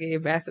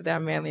basket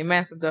down manly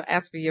massive. Don't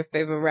ask for your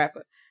favorite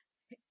rapper.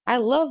 I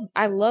love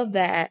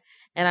that,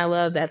 and I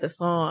love that the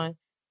song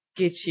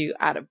gets you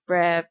out of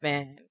breath,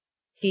 and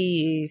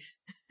he's,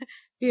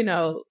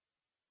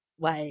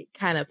 like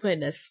kind of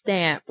putting a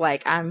stamp,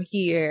 like I'm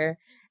here.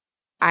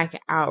 I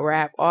can out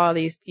rap all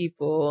these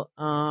people.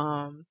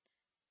 I'm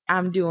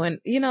doing,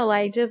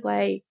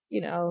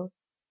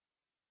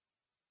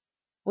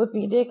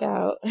 whipping your dick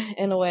out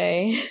in a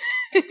way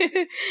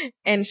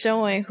and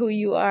showing who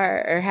you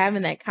are, or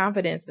having that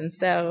confidence in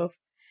self,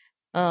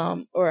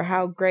 or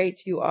how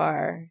great you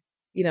are,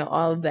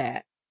 all of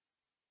that.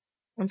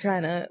 I'm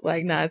trying to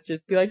like not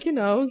just be like,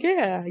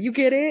 yeah, you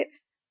get it.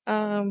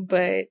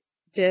 But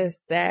just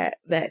that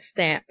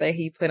stamp that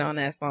he put on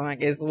that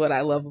song is what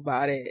I love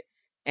about it.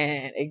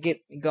 And it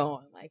gets me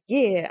going like,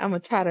 yeah, I'm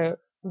going to try to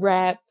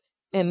rap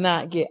and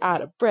not get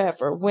out of breath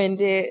or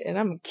winded, and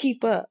I'm gonna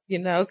keep up,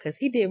 cause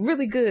he did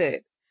really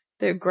good.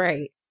 They're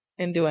great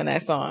in doing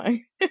that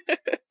song.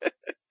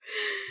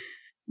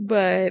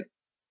 But,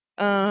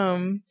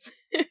 the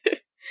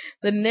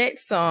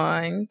next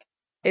song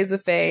is a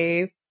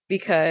fave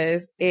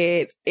because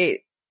it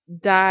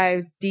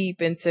dives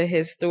deep into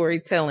his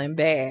storytelling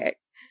bag.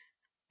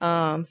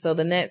 So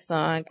the next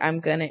song I'm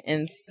gonna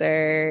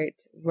insert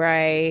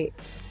right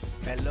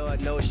And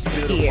Lord knows she's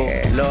beautiful.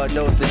 here. Lord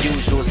knows the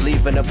usuals,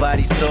 leaving her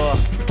body sore.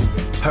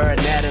 Her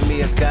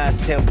anatomy is God's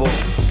temple,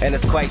 and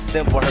it's quite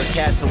simple. Her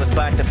castle is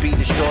about to be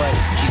destroyed.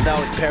 She's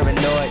always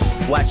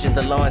paranoid, watching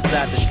the law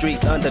inside the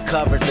streets,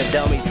 undercovers and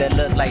dummies that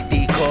look like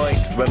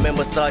decoys.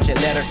 Remember Sergeant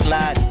let her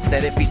slide,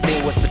 said if he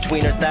seen what's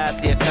between her thighs,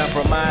 he'd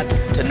compromise.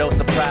 To no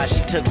surprise,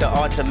 she took the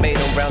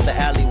ultimatum round the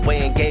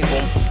alleyway and gave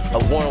him a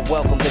warm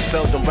welcome that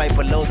felt him right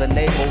below the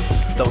navel.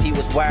 Though he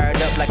was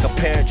wired up like a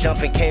pair of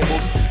jumping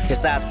cables,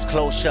 his eyes was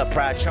closed shut,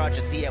 prior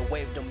charges he had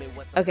waved them. It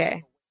was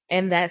Okay.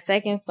 And that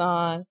second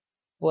song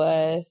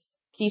was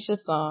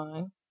Keisha's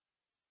song.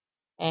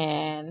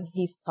 And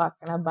he's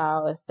talking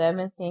about a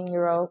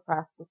 17-year-old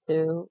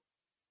prostitute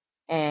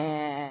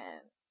and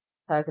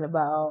talking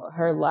about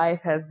her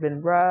life has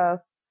been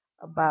rough,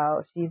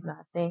 about she's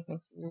not thinking,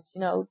 she's just,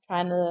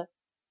 trying to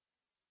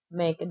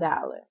make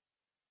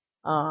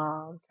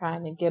 $1,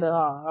 trying to get it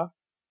off.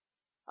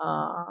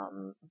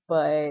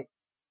 But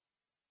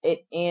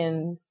it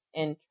ends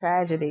in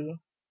tragedy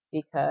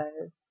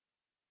because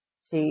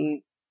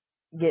she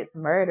gets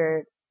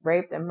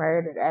raped and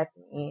murdered at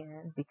the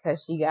end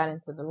because she got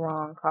into the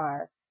wrong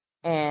car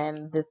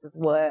And this is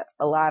what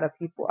a lot of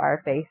people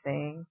are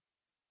facing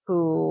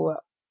who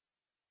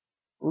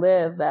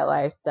live that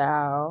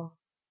lifestyle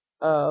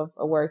of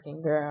a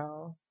working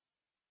girl,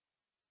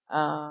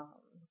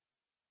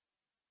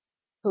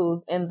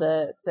 who's in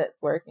the sex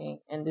working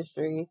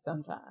industry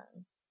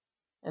sometimes.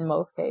 In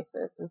most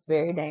cases, it's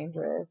very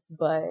dangerous,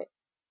 but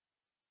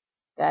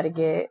gotta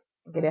get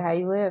it how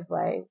you live,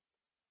 like,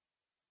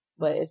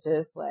 but it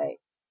just,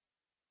 like,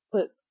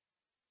 puts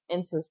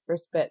into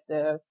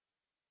perspective,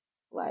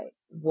 like,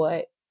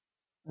 what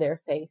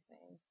they're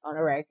facing on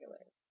a regular.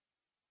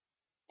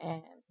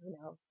 And, you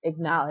know,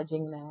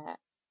 acknowledging that.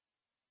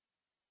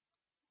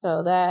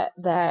 So that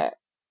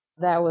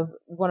was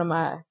one of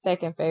my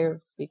second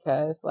favorites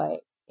because,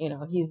 like, you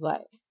know, he's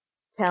like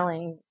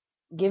giving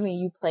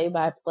you play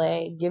by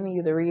play, giving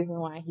you the reason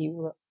why he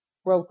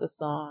wrote the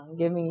song,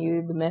 giving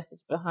you the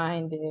message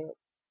behind it.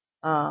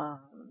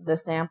 The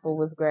sample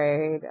was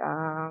great.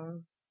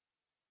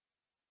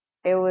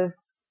 It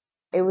was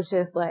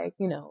just like,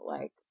 you know,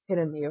 like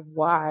epitome of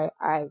why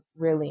I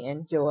really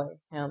enjoy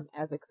him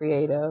as a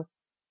creative,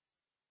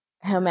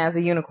 him as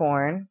a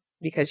unicorn,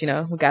 because, you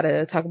know, we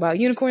gotta talk about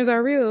unicorns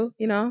are real,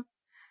 you know.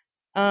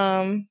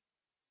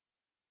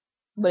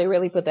 But it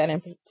really put that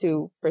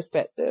into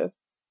perspective,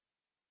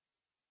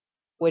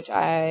 which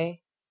I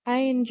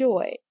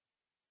enjoyed.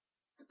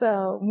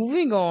 So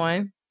moving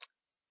on,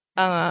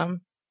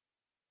 I'm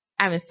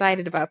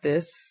excited about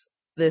this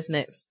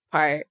next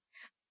part.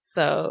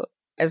 So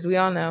as we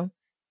all know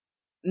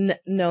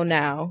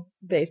now,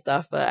 based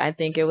off of, I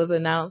think it was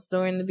announced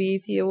during the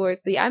BET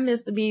Awards. See, I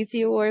missed the BET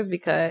Awards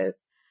because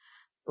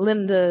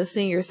Linda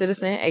Senior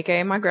Citizen,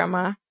 aka my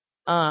grandma,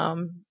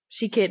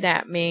 she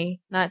kidnapped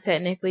me. Not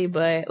technically,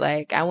 but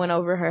like I went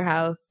over her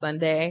house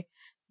Sunday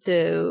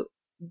to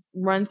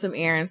run some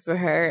errands for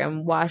her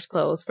and wash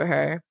clothes for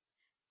her.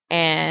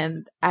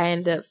 And I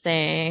ended up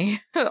staying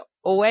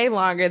way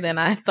longer than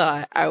I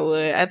thought I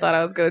would. I thought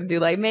I was going to do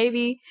like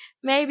maybe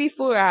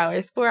 4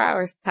 hours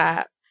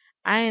top.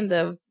 I ended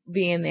up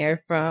being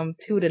there from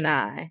 2 to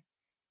 9.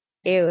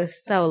 It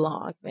was so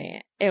long,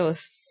 man. It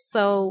was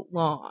so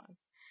long.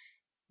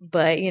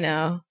 But, you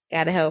know,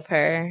 gotta help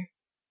her.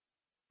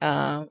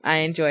 I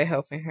enjoy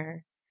helping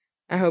her.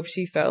 I hope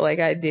she felt like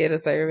I did a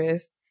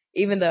service,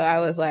 even though I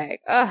was like,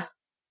 oh,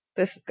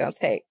 this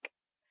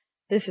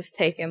is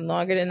taking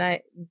longer than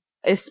I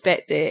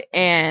expected.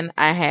 And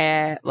I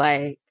had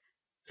like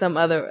some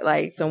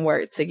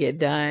work to get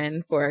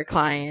done for a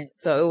client.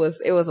 So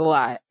it was a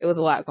lot. It was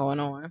a lot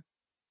going on.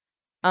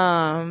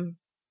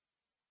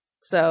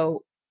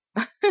 So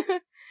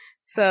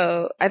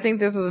I think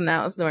this was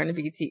announced during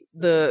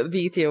the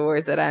BET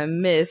Awards that I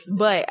missed,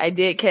 but I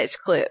did catch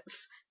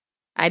clips.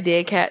 I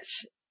did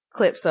catch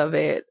clips of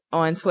it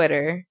on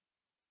Twitter,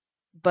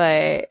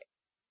 but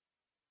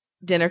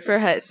Jennifer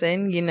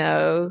Hudson, you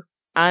know,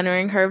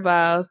 honoring her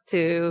vows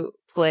to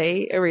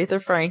play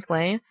Aretha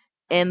Franklin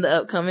in the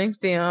upcoming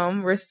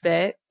film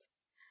Respect,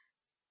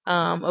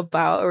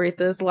 about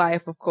Aretha's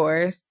life, of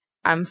course.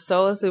 I'm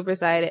so super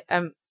excited.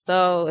 I'm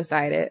so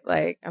excited.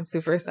 Like, I'm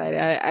super excited.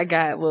 I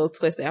got a little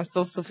twisted. I'm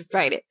so super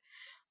excited.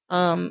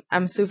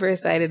 I'm super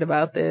excited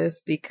about this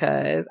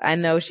because I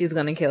know she's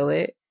going to kill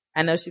it.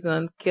 I know she's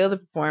going to kill the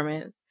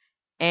performance.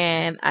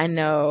 And I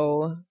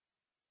know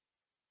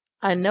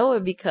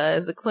it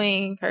because the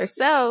queen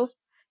herself,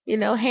 you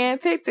know,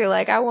 handpicked her.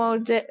 Like, I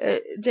want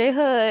J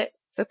Hood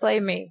to play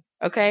me.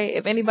 Okay.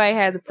 If anybody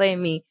had to play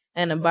me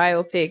in a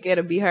biopic,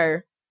 it'll be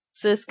her.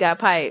 Sis got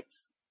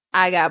pipes.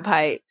 I got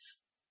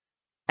pipes.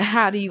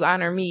 How do you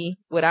honor me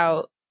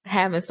without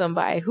having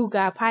somebody who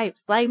got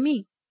pipes like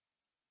me?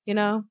 You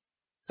know?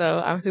 So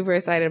I'm super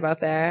excited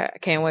about that. I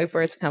can't wait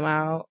for it to come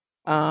out.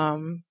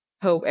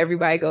 Hope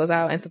everybody goes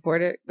out and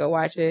support it. Go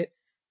watch it.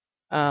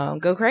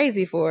 Go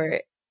crazy for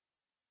it.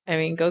 I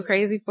mean, go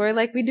crazy for it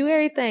like we do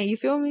everything. You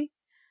feel me?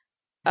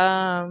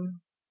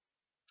 Dang.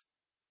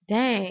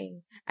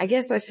 I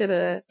guess I should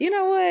have, you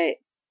know what?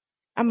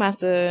 I'm about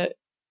to,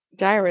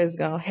 Jaira's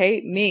gonna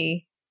hate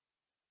me,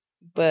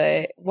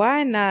 but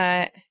why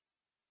not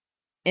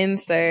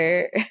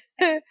insert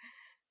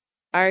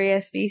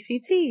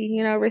R-E-S-P-C-T,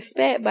 you know,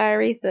 Respect by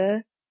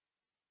Aretha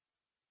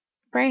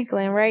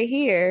Franklin right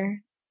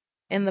here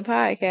in the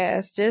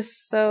podcast,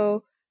 just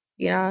so,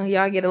 you know,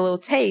 y'all get a little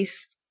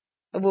taste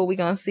of what we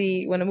gonna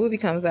see when the movie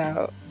comes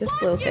out. Just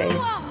a little taste.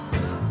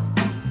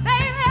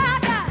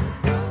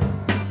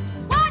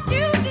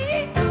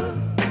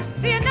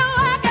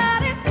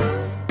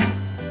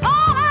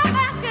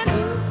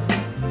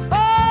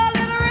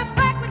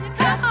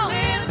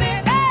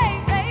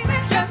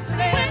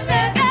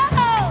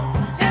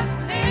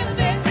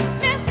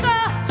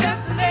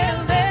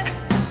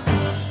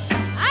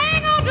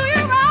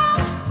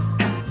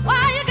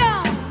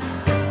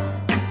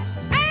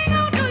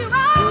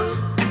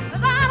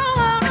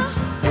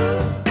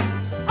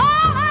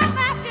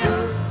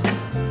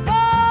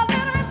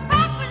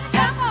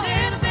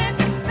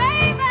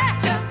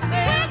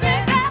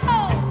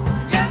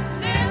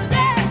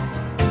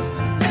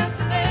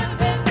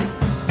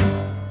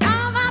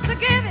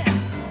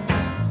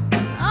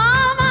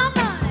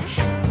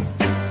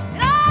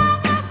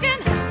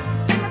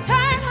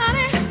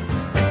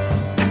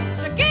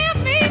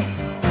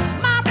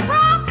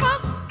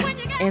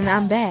 And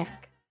I'm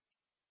back.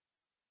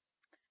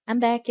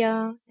 I'm back,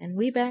 y'all. And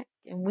we back.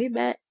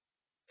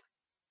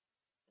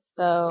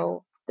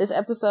 So this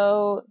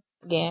episode,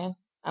 again,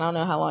 I don't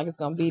know how long it's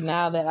going to be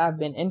now that I've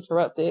been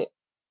interrupted.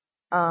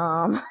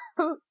 Like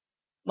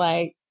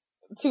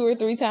 2 or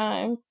 3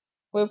 times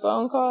with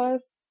phone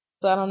calls.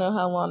 So I don't know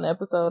how long the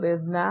episode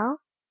is now.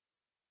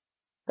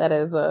 That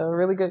is a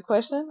really good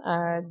question.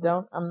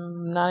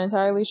 I'm not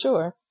entirely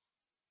sure.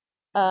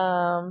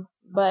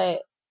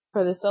 But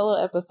for the solo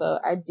episode,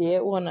 I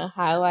did want to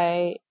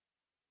highlight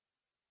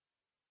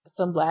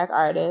some Black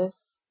artists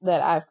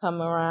that I've come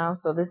around.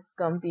 So this is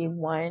going to be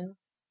one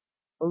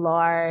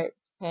large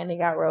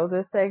handing out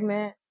roses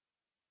segment,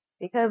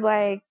 because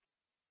like,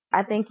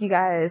 I think you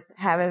guys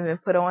haven't been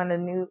put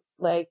on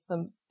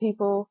some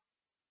people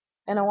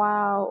in a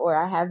while, or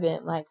I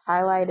haven't like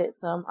highlighted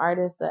some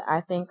artists that I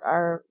think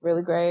are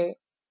really great.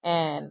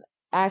 And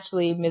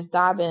actually Ms.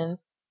 Dobbins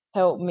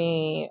helped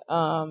me,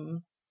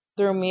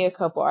 threw me a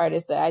couple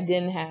artists that I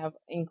didn't have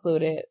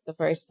included the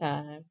first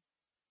time.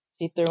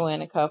 She threw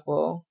in a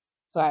couple.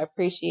 So I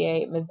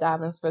appreciate Ms.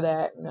 Dobbins for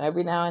that. You know,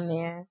 every now and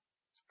then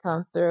she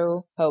come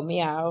through, help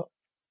me out.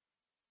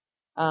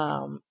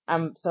 I'm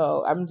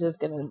just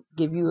gonna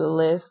give you a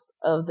list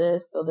of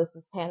this. So this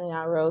is handing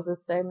out roses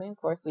segment. Of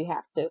course, we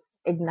have to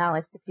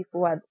acknowledge the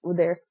people who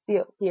they're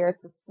still here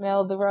to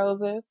smell the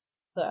roses.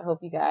 So I hope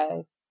you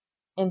guys,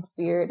 in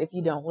spirit, if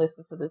you don't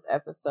listen to this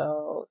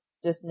episode,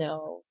 just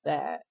know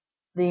that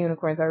the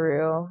Unicorns Are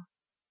Real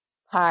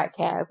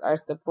podcasts are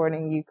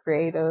supporting you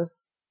creatives,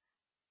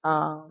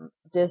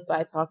 just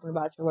by talking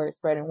about your work,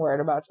 spreading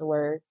word about your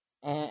work,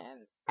 and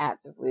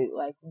actively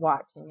like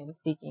watching and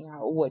seeking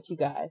out what you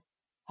guys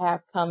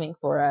have coming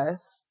for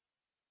us.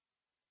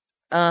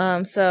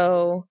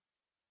 So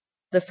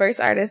the first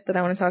artist that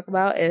I want to talk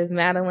about is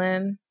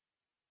Madeline.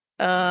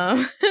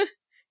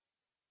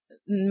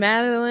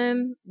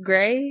 Madeline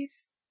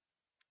Grace.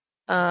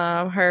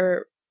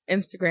 Her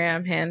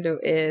Instagram handle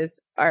is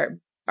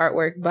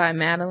artwork by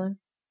Madeline.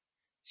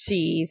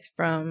 She's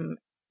from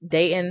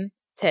Dayton,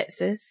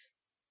 Texas.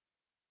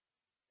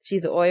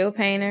 She's an oil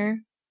painter,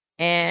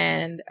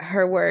 and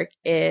her work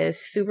is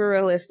super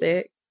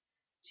realistic.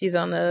 She's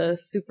on the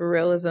super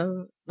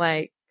realism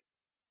like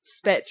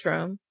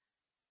spectrum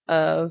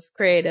of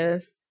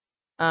creatives.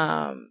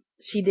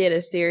 She did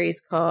a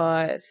series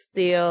called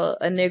Still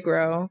a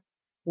Negro,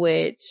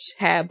 which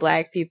had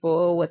Black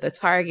people with a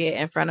target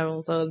in front of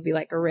them, so it'd be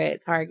like a red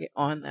target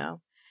on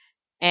them.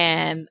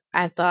 And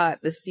I thought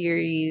the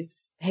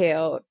series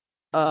held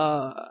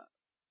a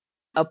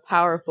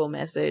powerful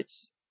message,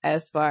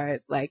 as far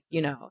as like,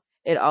 you know,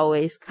 it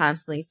always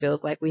constantly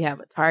feels like we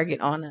have a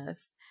target on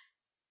us,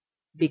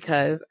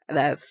 because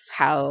that's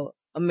how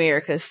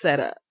America's set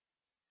up.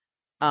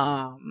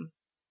 And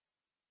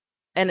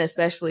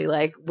especially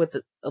like with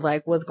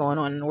like what's going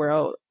on in the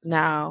world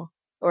now,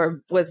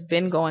 or what's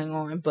been going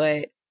on,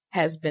 but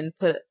has been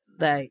put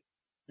like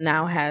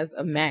now has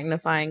a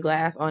magnifying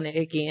glass on it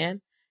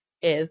again,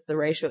 is the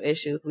racial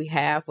issues we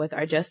have with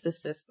our justice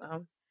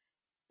system.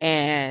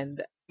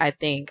 And I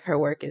think her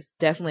work is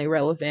definitely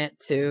relevant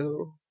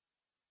to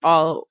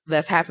all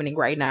that's happening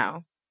right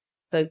now.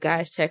 So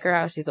guys, check her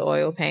out. She's an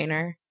oil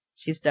painter.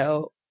 She's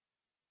dope.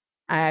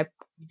 I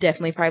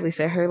definitely probably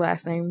said her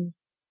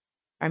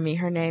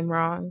name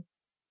wrong,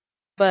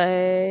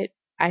 but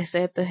I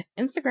said the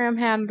Instagram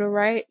handle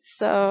right.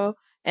 So,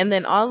 and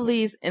then all of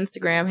these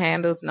Instagram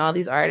handles and all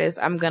these artists,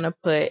 I'm going to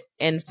put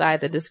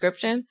inside the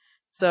description.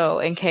 So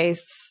in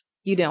case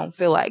you don't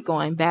feel like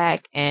going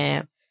back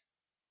and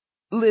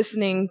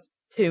listening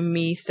to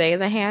me say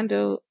the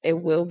handle, it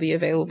will be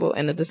available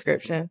in the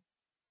description.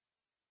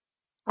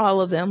 All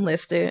of them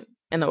listed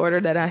in the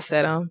order that I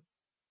said them.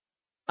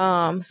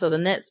 So the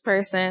next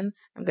person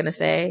I'm going to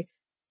say,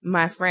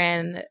 my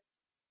friend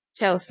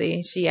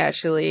Chelsea, she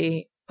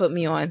actually put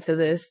me on to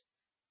this,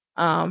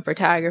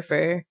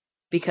 photographer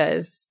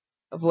because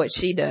of what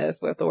she does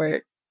with the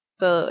work.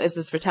 So it's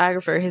this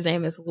photographer. His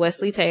name is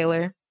Wesley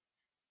Taylor,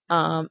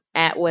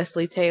 at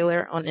Wesley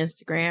Taylor on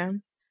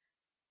Instagram.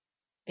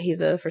 He's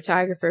a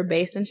photographer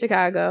based in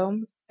Chicago.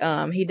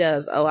 He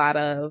does a lot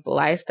of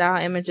lifestyle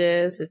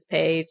images. His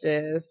page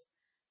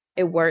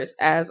it works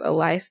as a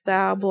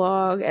lifestyle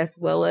blog, as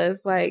well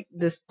as like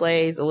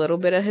displays a little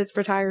bit of his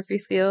photography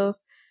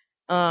skills.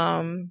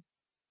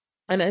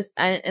 And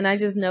I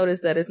just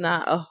noticed that it's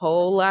not a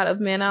whole lot of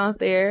men out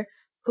there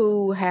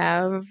who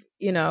have,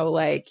 you know,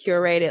 like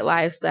curated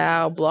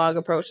lifestyle blog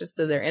approaches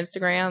to their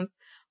Instagrams,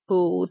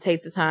 who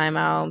take the time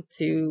out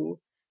to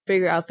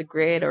figure out the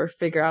grid or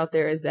figure out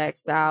their exact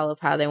style of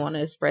how they want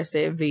to express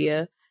it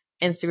via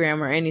Instagram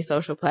or any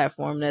social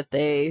platform that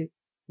they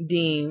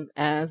deem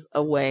as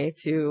a way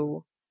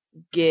to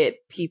get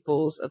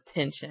people's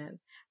attention.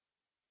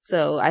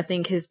 So I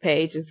think his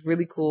page is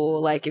really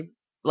cool. Like if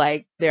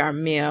there are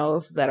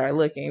males that are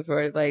looking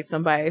for like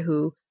somebody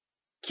who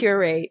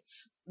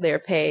curates their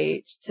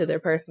page to their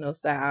personal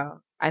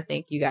style, I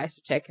think you guys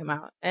should check him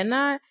out. And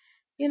not,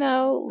 you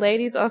know,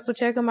 ladies, also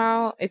check him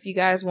out if you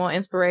guys want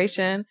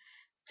inspiration.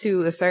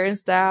 to a certain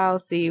style,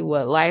 see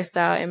what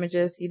lifestyle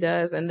images he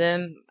does. And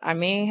then, I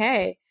mean,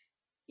 hey,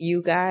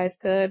 you guys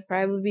could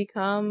probably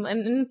become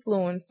an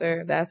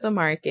influencer. That's a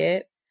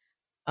market.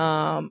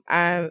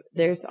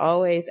 There's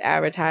always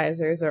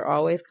advertisers or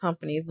always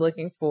companies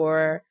looking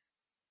for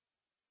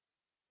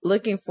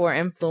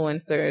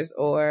influencers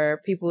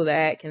or people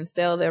that can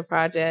sell their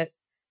products,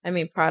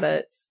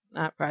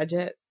 not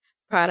projects,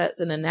 products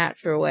in a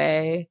natural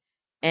way,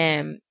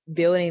 and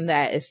building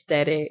that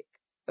aesthetic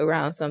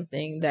around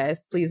something that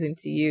is pleasing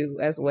to you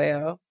as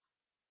well.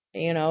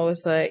 You know,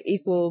 it's a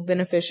equal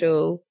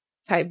beneficial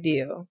type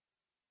deal.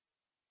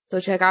 So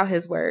check out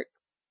his work.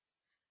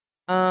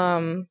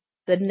 The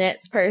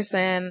next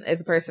person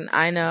is a person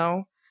I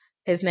know.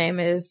 His name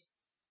is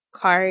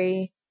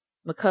Kari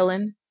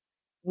McCullen.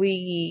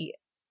 Me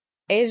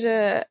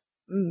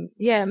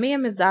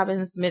and Ms.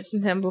 Dobbins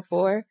mentioned him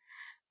before.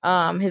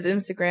 His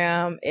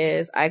Instagram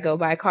is I Go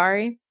By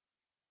Kari.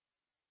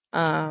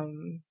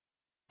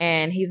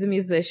 And he's a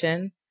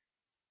musician.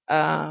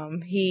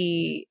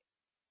 He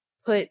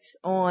puts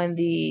on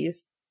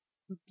these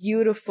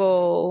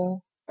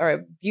beautifully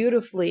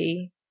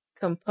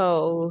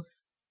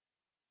composed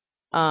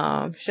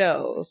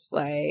shows.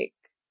 Like,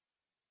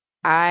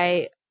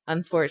 I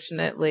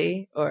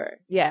unfortunately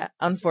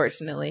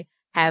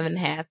haven't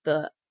had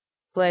the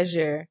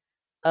pleasure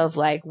of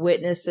like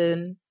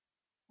witnessing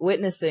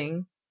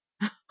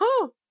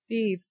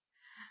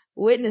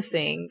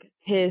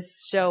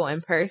his show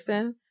in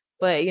person.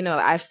 But, you know,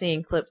 I've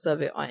seen clips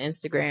of it on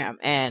Instagram,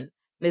 and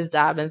Ms.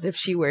 Dobbins, if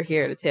she were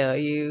here to tell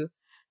you,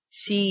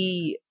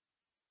 she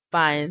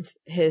finds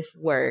his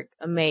work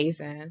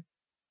amazing.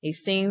 He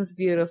sings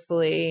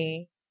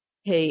beautifully.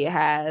 He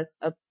has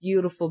a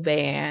beautiful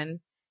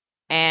band,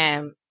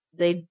 and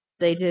they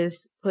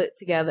just put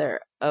together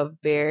a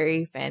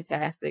very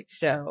fantastic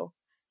show,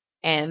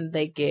 and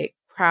they get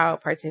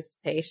crowd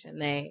participation.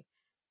 They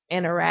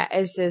interact.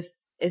 It's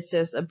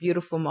just a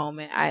beautiful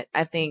moment. I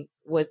think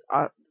it's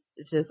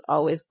just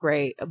always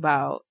great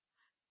about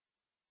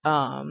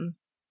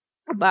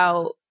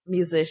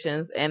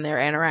musicians and their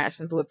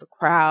interactions with the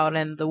crowd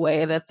and the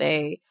way that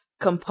they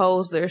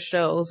compose their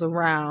shows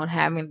around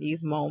having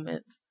these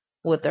moments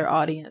with their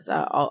audience.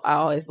 I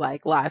always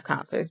like live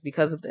concerts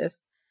because of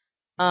this.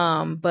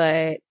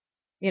 But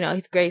you know,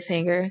 he's a great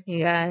singer,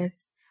 you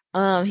guys.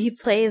 He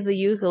plays the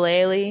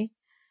ukulele,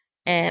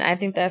 and I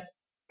think that's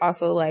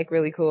also like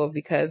really cool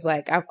because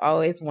like I've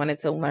always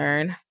wanted to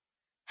learn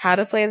how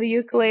to play the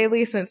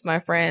ukulele since my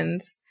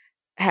friends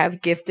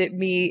have gifted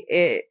me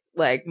it.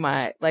 Like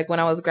when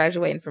I was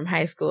graduating from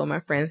high school, my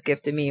friends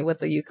gifted me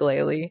with a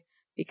ukulele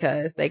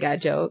because they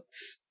got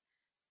jokes.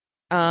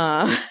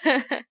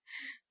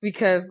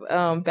 Because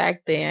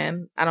back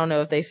then, I don't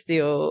know if they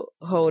still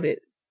hold it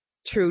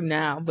true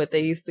now, but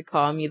they used to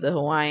call me the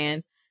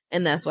Hawaiian,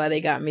 and that's why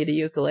they got me the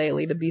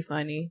ukulele, to be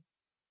funny.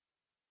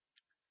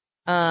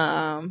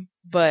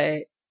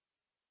 But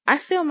I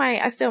still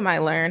might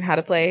learn how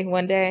to play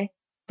one day.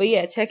 But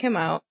yeah, check him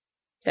out.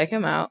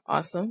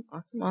 Awesome.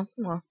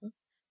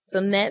 So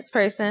next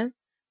person,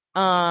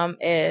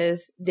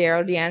 is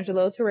Daryl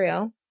D'Angelo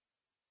Terrell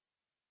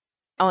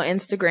on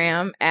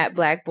Instagram at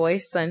Black Boy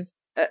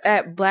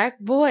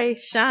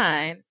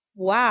Shine.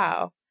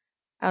 Wow.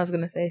 I was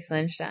going to say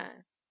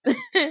Sunshine.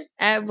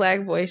 At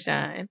Black Boy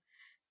Shine.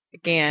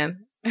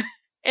 Again,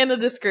 in the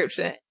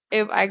description,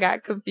 if I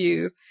got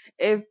confused,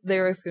 if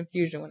there was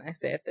confusion when I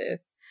said this.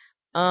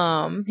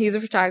 He's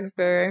a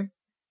photographer,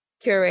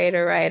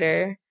 curator,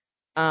 writer.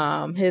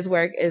 His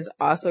work is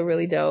also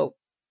really dope.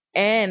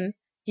 And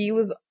he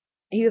was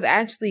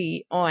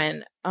actually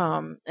on,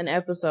 an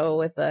episode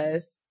with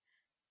us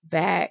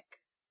back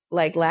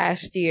like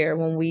last year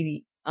when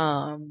we,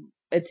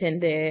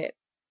 attended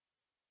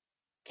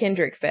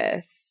Kendrick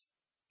Fest.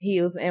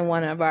 He was in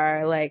one of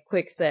our like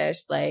quick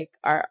sesh, like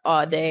our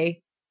all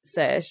day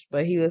sesh,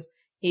 but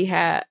he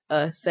had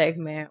a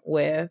segment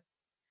with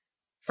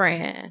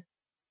Fran.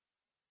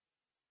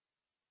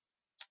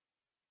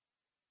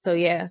 So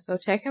yeah, so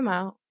check him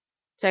out.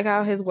 Check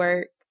out his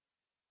work.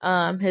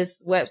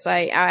 His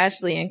website, I'll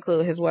actually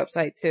include his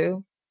website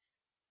too.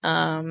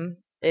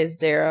 Is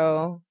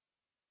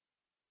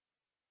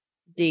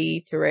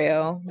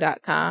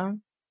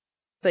DarylDTerrell.com.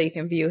 So you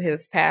can view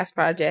his past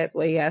projects,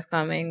 what he has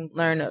coming,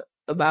 learn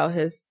about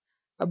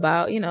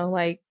you know,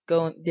 like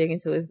go dig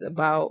into his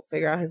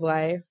figure out his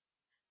life.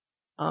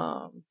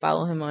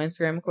 Follow him on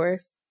Instagram, of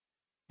course.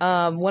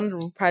 One of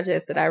the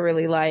projects that I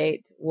really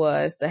liked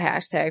was the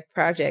hashtag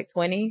Project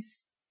 20s.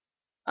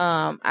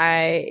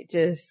 I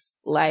just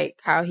like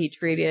how he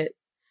treated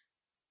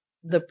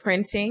the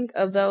printing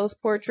of those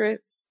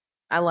portraits.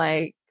 I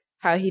like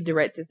how he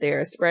directed their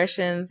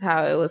expressions,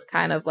 how it was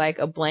kind of like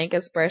a blank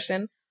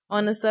expression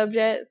on the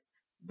subjects,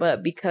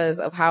 but because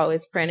of how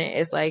it's printed,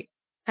 it's like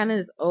kind of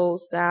this old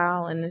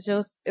style, and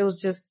it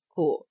was just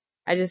cool.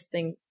 I just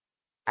think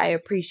I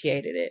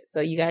appreciated it. So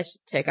you guys should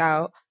check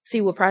out,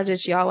 see what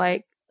projects y'all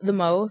like the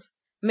most.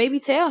 Maybe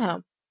tell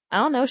him. I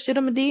don't know, shoot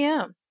him a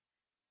DM.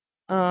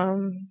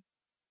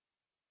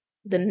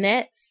 The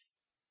next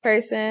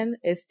person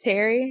is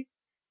Terry.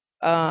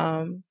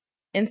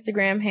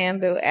 Instagram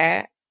handle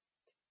at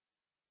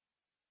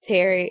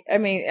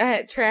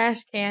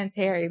Trash Can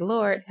Terry.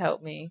 Lord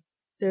help me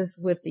just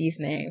with these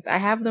names. I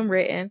have them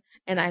written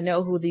and I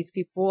know who these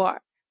people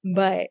are,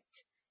 but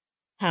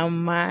how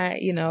my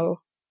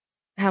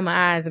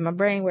eyes and my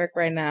brain work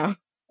right now.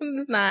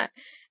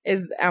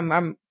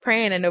 I'm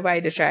praying that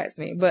nobody distracts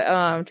me.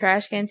 But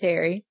Trash Can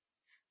Terry,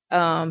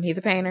 he's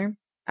a painter.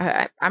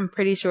 I'm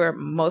pretty sure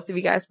most of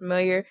you guys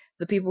familiar.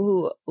 The people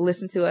who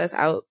listen to us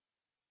out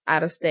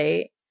of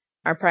state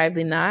are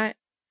probably not.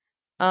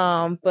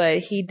 But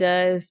he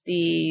does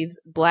these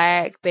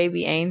black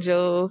baby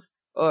angels,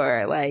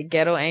 or like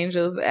ghetto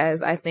angels,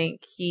 as I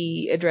think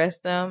he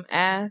addressed them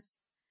as,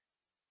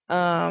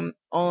 on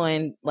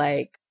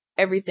like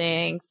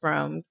everything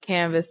from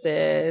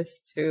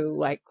canvases to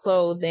like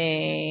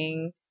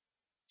clothing,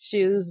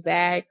 shoes,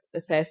 bags,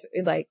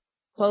 accessories, like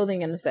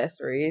clothing and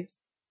accessories,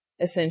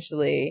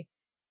 essentially.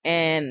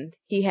 And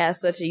he has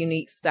such a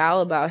unique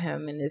style about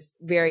him, and it's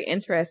very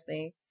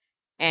interesting.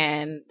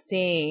 And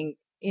seeing,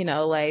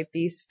 like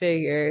these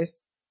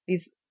figures,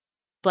 these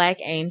black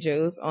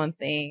angels on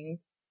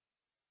things,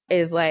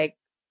 is like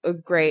a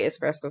great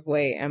expressive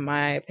way, in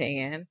my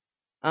opinion.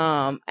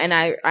 And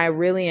I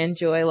really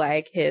enjoy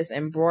like his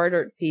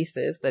embroidered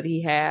pieces that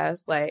he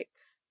has, like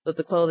with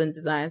the clothing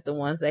designs, the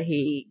ones that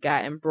he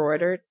got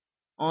embroidered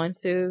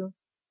onto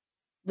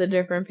the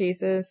different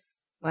pieces.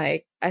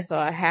 Like I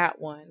saw a hat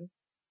one,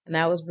 and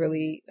I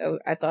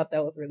thought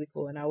that was really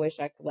cool. And I wish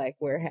I could like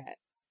wear hats,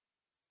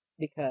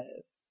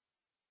 because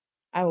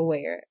I would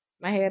wear it.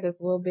 My head is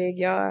a little big,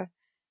 y'all,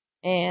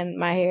 and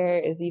my hair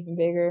is even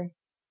bigger.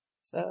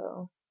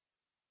 So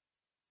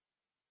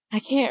I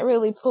can't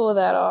really pull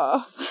that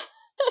off.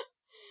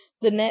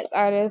 The next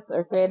artist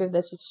or creative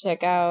that you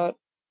check out,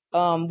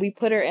 I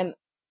put her in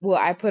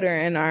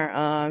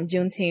our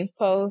Juneteenth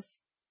post,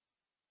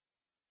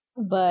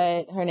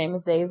 but her name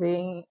is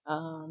Daisy.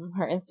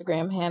 Her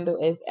Instagram handle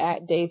is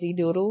at Daisy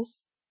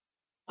Doodles.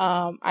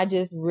 I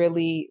just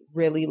really,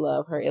 really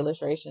love her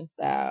illustration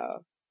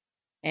style,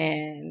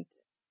 and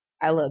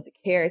I love the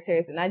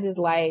characters, and I just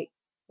like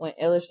when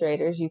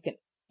illustrators, you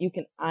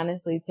can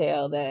honestly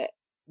tell that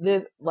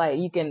this, like,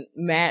 you can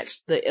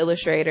match the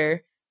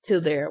illustrator to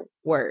their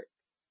work.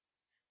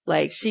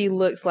 Like, she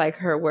looks like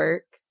her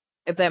work,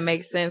 if that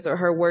makes sense, or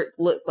her work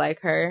looks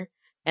like her.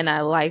 And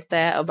I like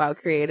that about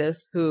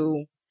creatives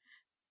who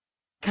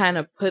kind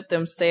of put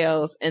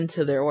themselves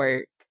into their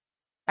work.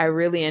 I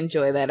really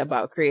enjoy that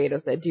about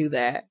creatives that do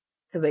that,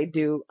 because they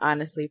do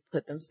honestly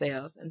put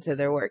themselves into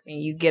their work, and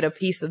you get a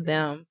piece of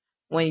them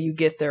when you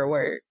get their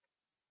work.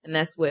 And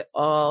that's what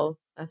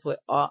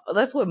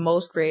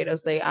most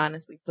creatives, they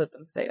honestly put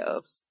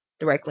themselves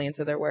directly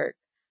into their work.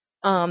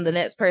 The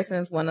next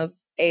person is one of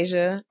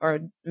Asia or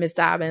Miss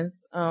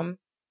Dobbins'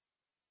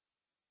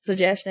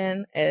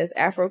 suggestion is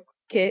Afro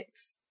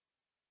Kits.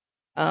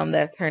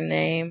 That's her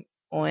name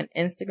on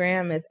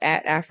Instagram, is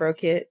at Afro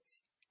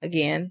Kits.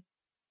 Again,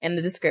 in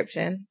the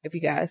description, if you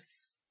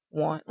guys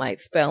want like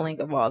spelling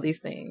of all these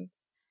things.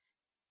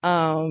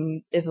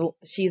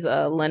 She's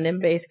a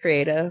London-based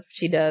creative.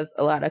 She does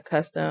a lot of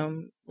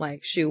custom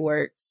like shoe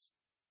works.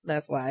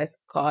 That's why it's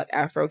called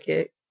Afro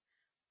Kits.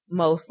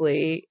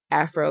 Mostly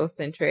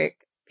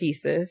Afro-centric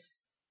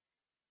pieces.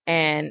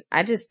 And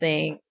I just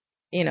think,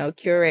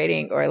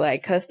 curating or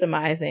like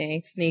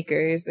customizing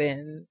sneakers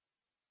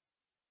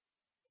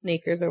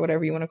or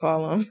whatever you want to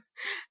call them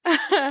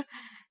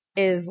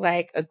is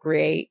like a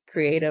great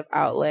creative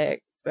outlet,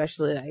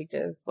 especially like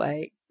just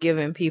like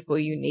giving people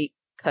unique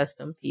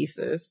custom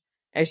pieces.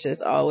 There's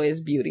just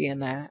always beauty in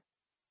that.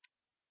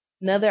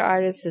 Another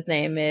artist, his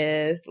name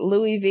is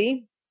Louis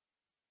V.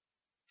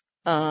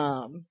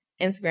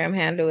 Instagram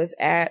handle is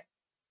at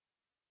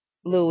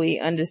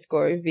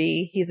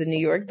Louis_V. He's a New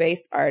York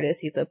based artist.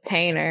 He's a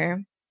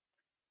painter.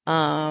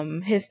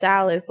 His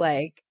style is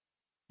like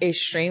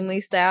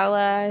extremely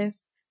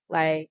stylized,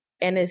 like,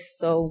 and it's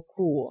so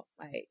cool.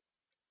 Like,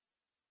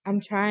 I'm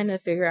trying to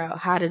figure out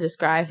how to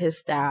describe his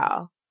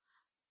style.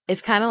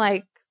 It's kind of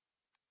like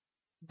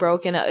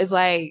broken up. It's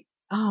like,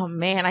 oh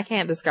man, I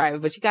can't describe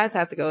it, but you guys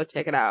have to go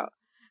check it out,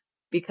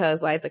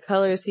 because like the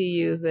colors he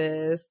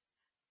uses,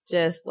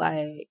 just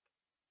like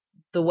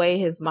the way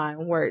his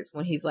mind works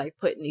when he's like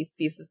putting these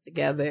pieces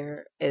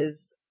together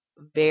is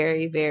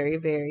very, very,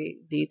 very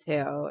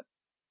detailed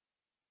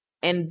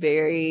and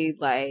very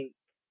like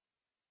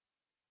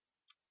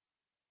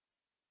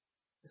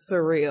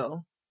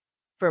surreal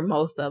for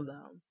most of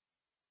them.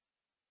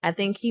 I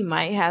think he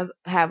might have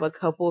a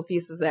couple of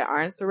pieces that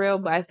aren't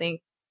surreal, but I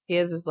think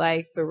his is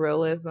like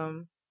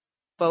surrealism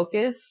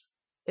focus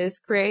is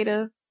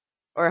creative,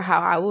 or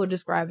how I will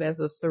describe as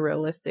a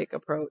surrealistic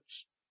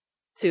approach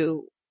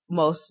to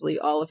mostly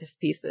all of his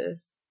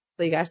pieces.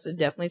 So you guys should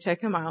definitely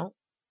check him out.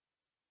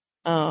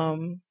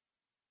 The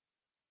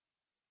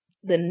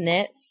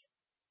next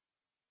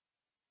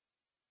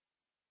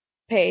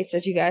page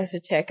that you guys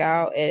should check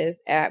out is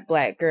at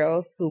Black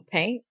Girls Who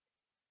Paint.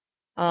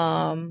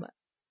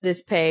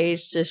 This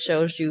page just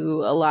shows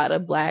you a lot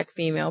of Black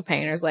female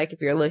painters. Like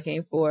if you're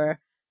looking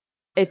for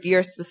if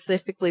you're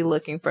specifically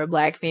looking for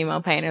Black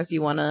female painters,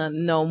 you want to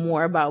know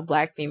more about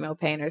Black female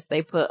painters,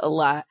 they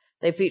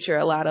feature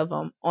a lot of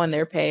them on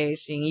their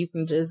page, and you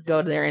can just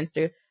go to their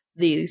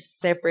these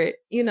separate,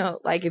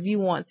 like if you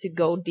want to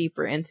go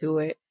deeper into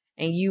it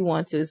and you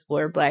want to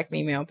explore Black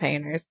female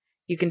painters,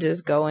 you can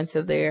just go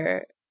into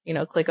their,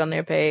 click on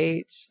their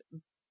page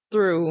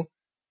through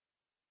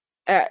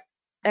at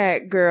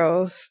Black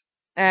girls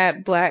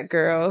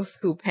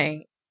who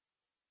paint.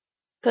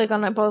 Click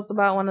on that post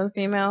about one of the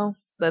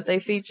females that they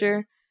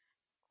feature.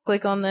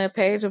 Click on the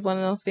page of one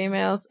of those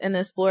females and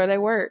explore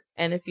their work.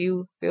 And if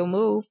you feel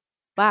moved,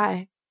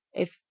 bye.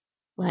 If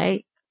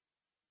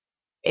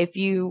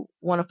you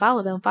want to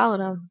follow them.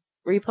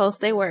 Repost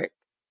their work.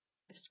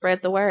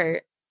 Spread the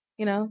word.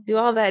 Do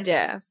all that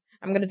jazz.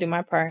 I'm going to do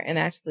my part and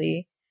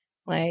actually,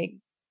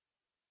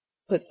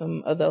 put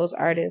some of those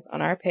artists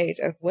on our page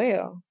as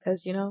well.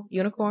 Because,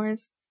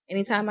 unicorns,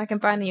 anytime I can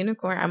find a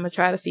unicorn, I'm going to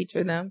try to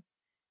feature them.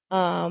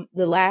 The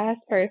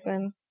last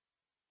person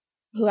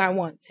who I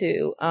want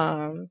to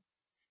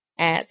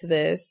add to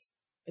this,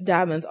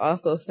 Dobbins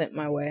also sent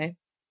my way.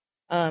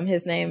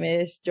 His name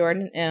is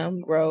Jordan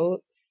M.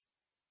 Rhodes.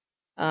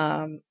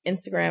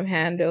 Instagram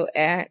handle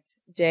at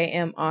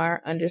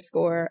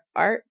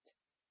JMR_art.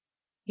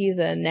 He's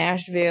a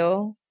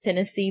Nashville,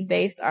 Tennessee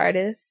based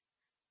artist.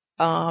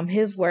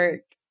 His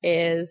work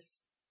is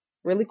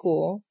really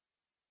cool,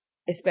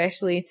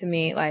 especially to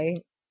me.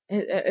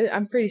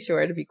 I'm pretty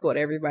sure it'll be cool to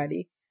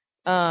everybody.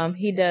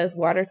 He does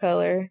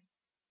watercolor,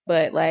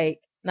 but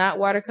not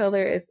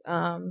watercolor. It's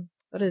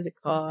what is it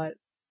called?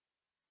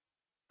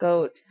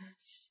 Goat.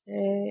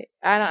 I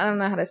don't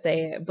know how to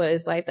say it, but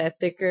it's like that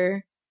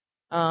thicker,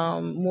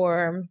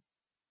 more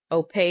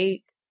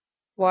opaque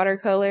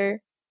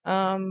watercolor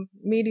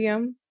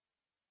medium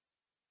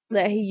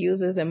that he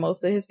uses in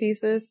most of his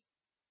pieces.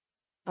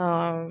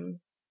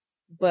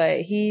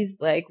 But he's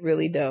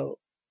really dope,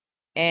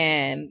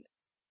 and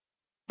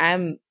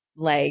I'm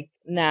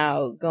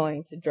now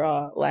going to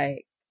draw.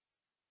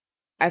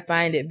 I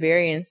find it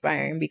very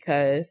inspiring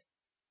because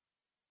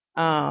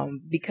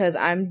I'm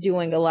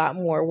doing a lot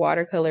more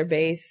watercolor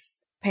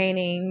based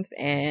paintings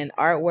and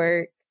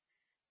artwork.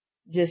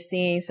 Just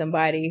seeing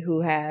somebody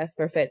who has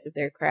perfected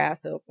their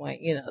craft to a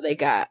point, they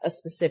got a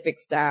specific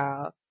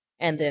style,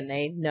 and then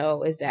they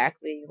know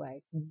exactly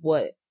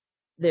what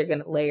they're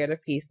going to layer the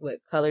piece, what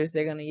colors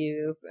they're going to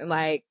use. And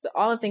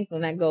all the thinking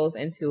that goes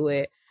into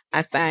it,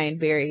 I find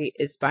very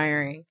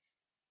inspiring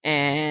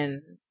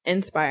and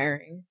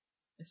inspiring.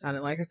 It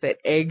sounded like I said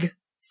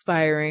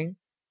egg-spiring.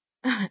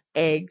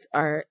 Eggs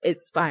are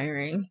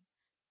inspiring.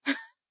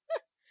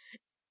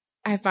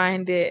 I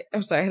find it,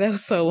 I'm sorry, that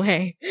was so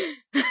lame.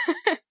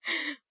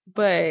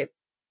 But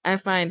I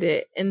find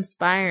it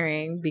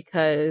inspiring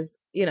because,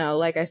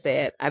 like I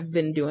said, I've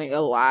been doing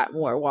a lot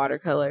more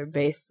watercolor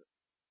based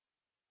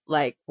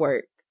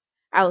work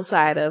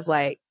outside of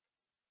my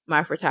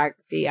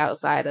photography,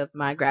 outside of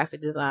my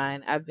graphic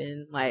design. I've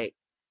been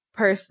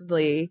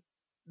personally,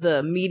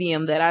 the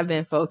medium that I've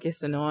been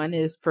focusing on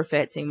is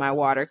perfecting my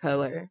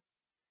watercoloring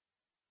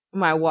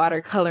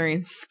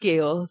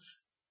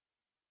skills.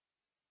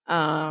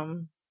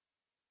 So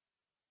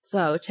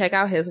check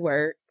out his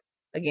work.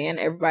 Again,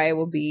 everybody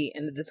will be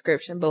in the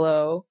description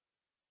below.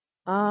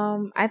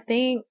 I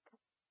think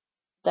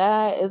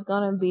that is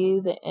going to be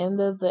the end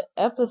of the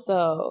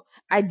episode.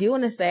 I do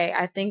want to say,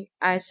 I think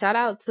I shout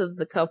out to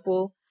the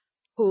couple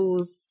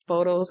whose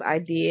photos I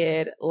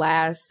did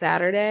last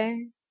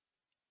Saturday.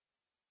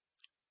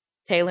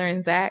 Taylor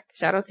and Zach.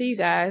 Shout out to you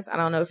guys. I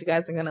don't know if you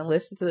guys are going to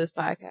listen to this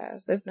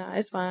podcast. If not,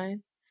 it's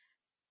fine.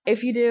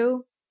 If you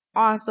do,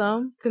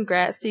 awesome.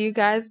 Congrats to you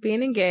guys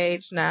being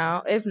engaged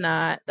now. If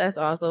not, that's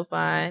also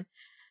fine.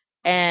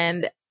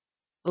 And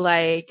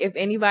if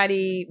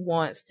anybody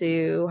wants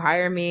to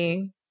hire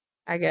me,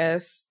 I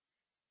guess,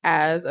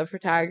 as a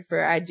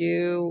photographer, I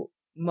do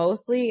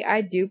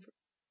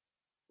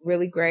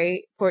really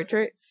great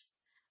portraits.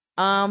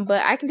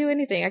 But I can do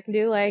anything. I can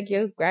do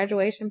your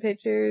graduation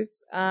pictures.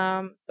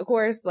 Of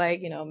course,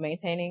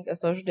 maintaining a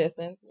social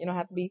distance. You don't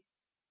have to be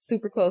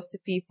super close to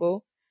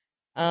people,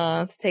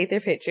 to take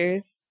their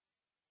pictures.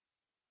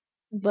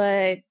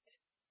 But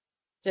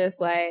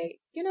just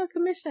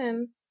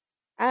commission.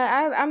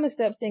 I'm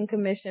accepting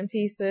commission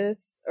pieces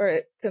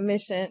or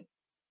commission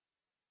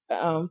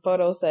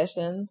photo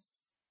sessions.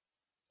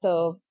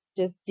 So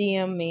just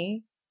DM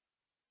me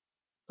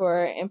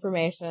for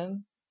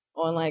information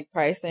on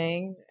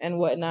pricing and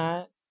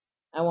whatnot.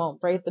 I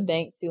won't break the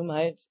bank too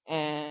much,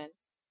 and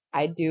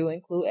I do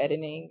include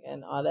editing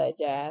and all that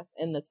jazz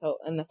in the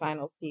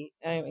final piece.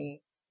 I mean,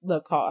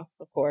 the cost,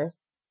 of course.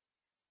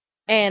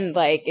 And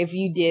if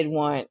you did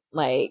want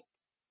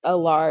a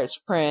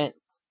large print,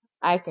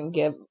 I can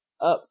give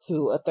up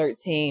to a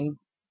 13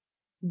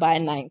 by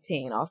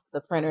 19 off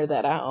the printer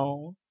that I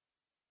own.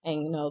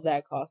 And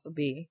that cost will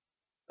be,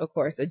 of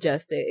course,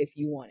 adjusted if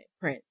you wanted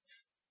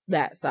prints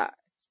that size.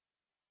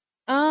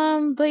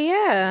 But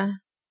yeah,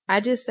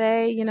 I just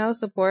say,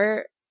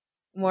 support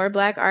more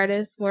Black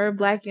artists, more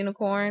Black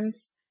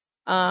unicorns.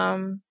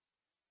 And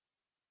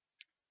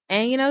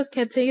And,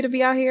 continue to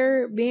be out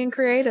here being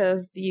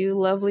creative, you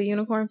lovely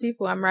unicorn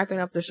people. I'm wrapping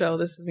up the show.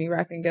 This is me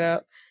wrapping it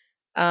up.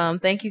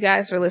 Thank you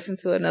guys for listening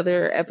to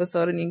another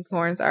episode of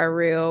Unicorns Are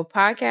Real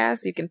podcast.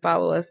 You can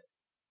follow us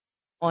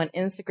on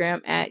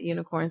Instagram at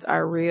Unicorns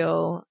Are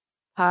Real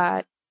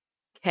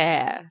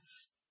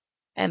Podcast.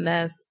 And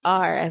that's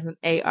R as in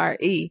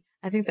A-R-E.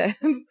 I think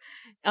that's,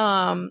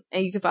 and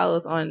you can follow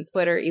us on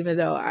Twitter, even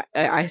though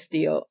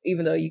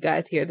even though you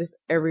guys hear this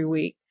every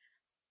week,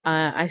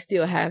 I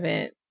still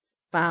haven't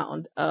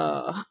found,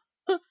 a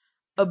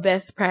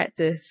best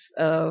practice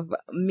of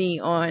me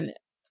on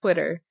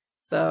Twitter.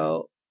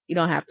 So you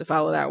don't have to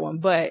follow that one.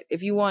 But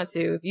if you want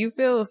to, if you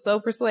feel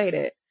so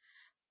persuaded,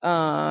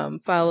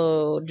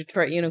 follow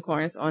Detroit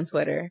Unicorns on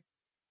Twitter.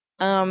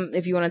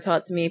 If you want to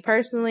talk to me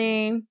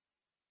personally,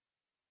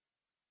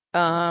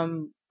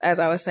 as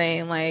I was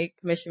saying, like,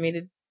 commission me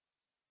to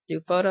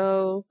do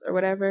photos or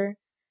whatever,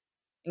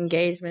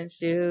 engagement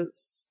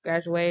shoots,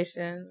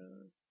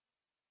 graduation,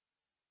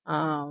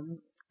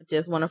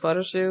 just want a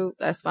photo shoot,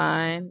 that's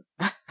fine.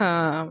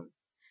 My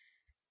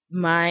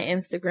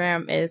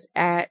Instagram is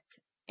at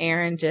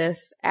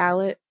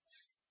AaronJustAlex.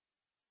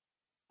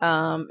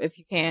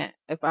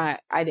 If I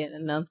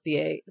didn't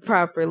enunciate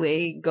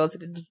properly, go to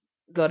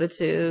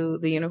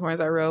the Unicorns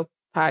Are Real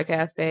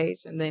podcast page,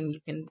 and then you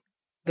can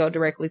go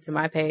directly to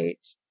my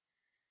page.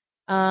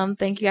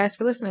 Thank you guys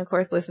for listening. Of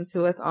course, listen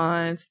to us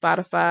on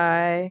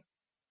Spotify,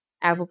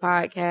 Apple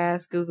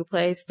Podcasts, Google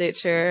Play,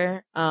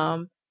 Stitcher.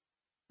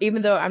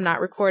 Even though I'm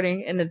not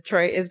recording in the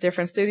Detroit is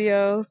Different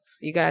studios,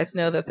 you guys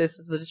know that this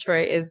is the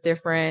Detroit is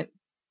Different,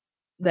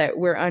 that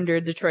we're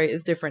under Detroit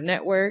is Different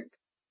network.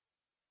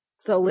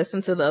 So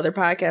listen to the other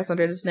podcasts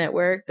under this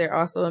network. They're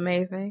also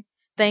amazing.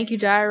 Thank you,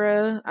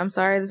 Jaira. I'm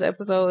sorry this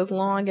episode is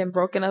long and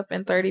broken up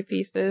in 30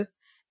 pieces.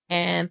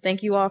 And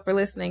thank you all for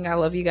listening. I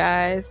love you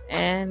guys,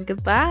 and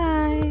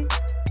goodbye.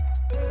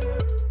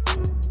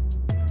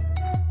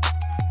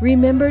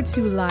 Remember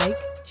to like,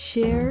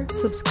 share,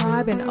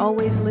 subscribe, and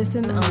always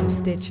listen on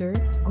Stitcher,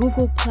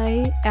 Google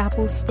Play,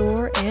 Apple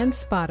Store, and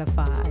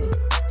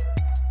Spotify.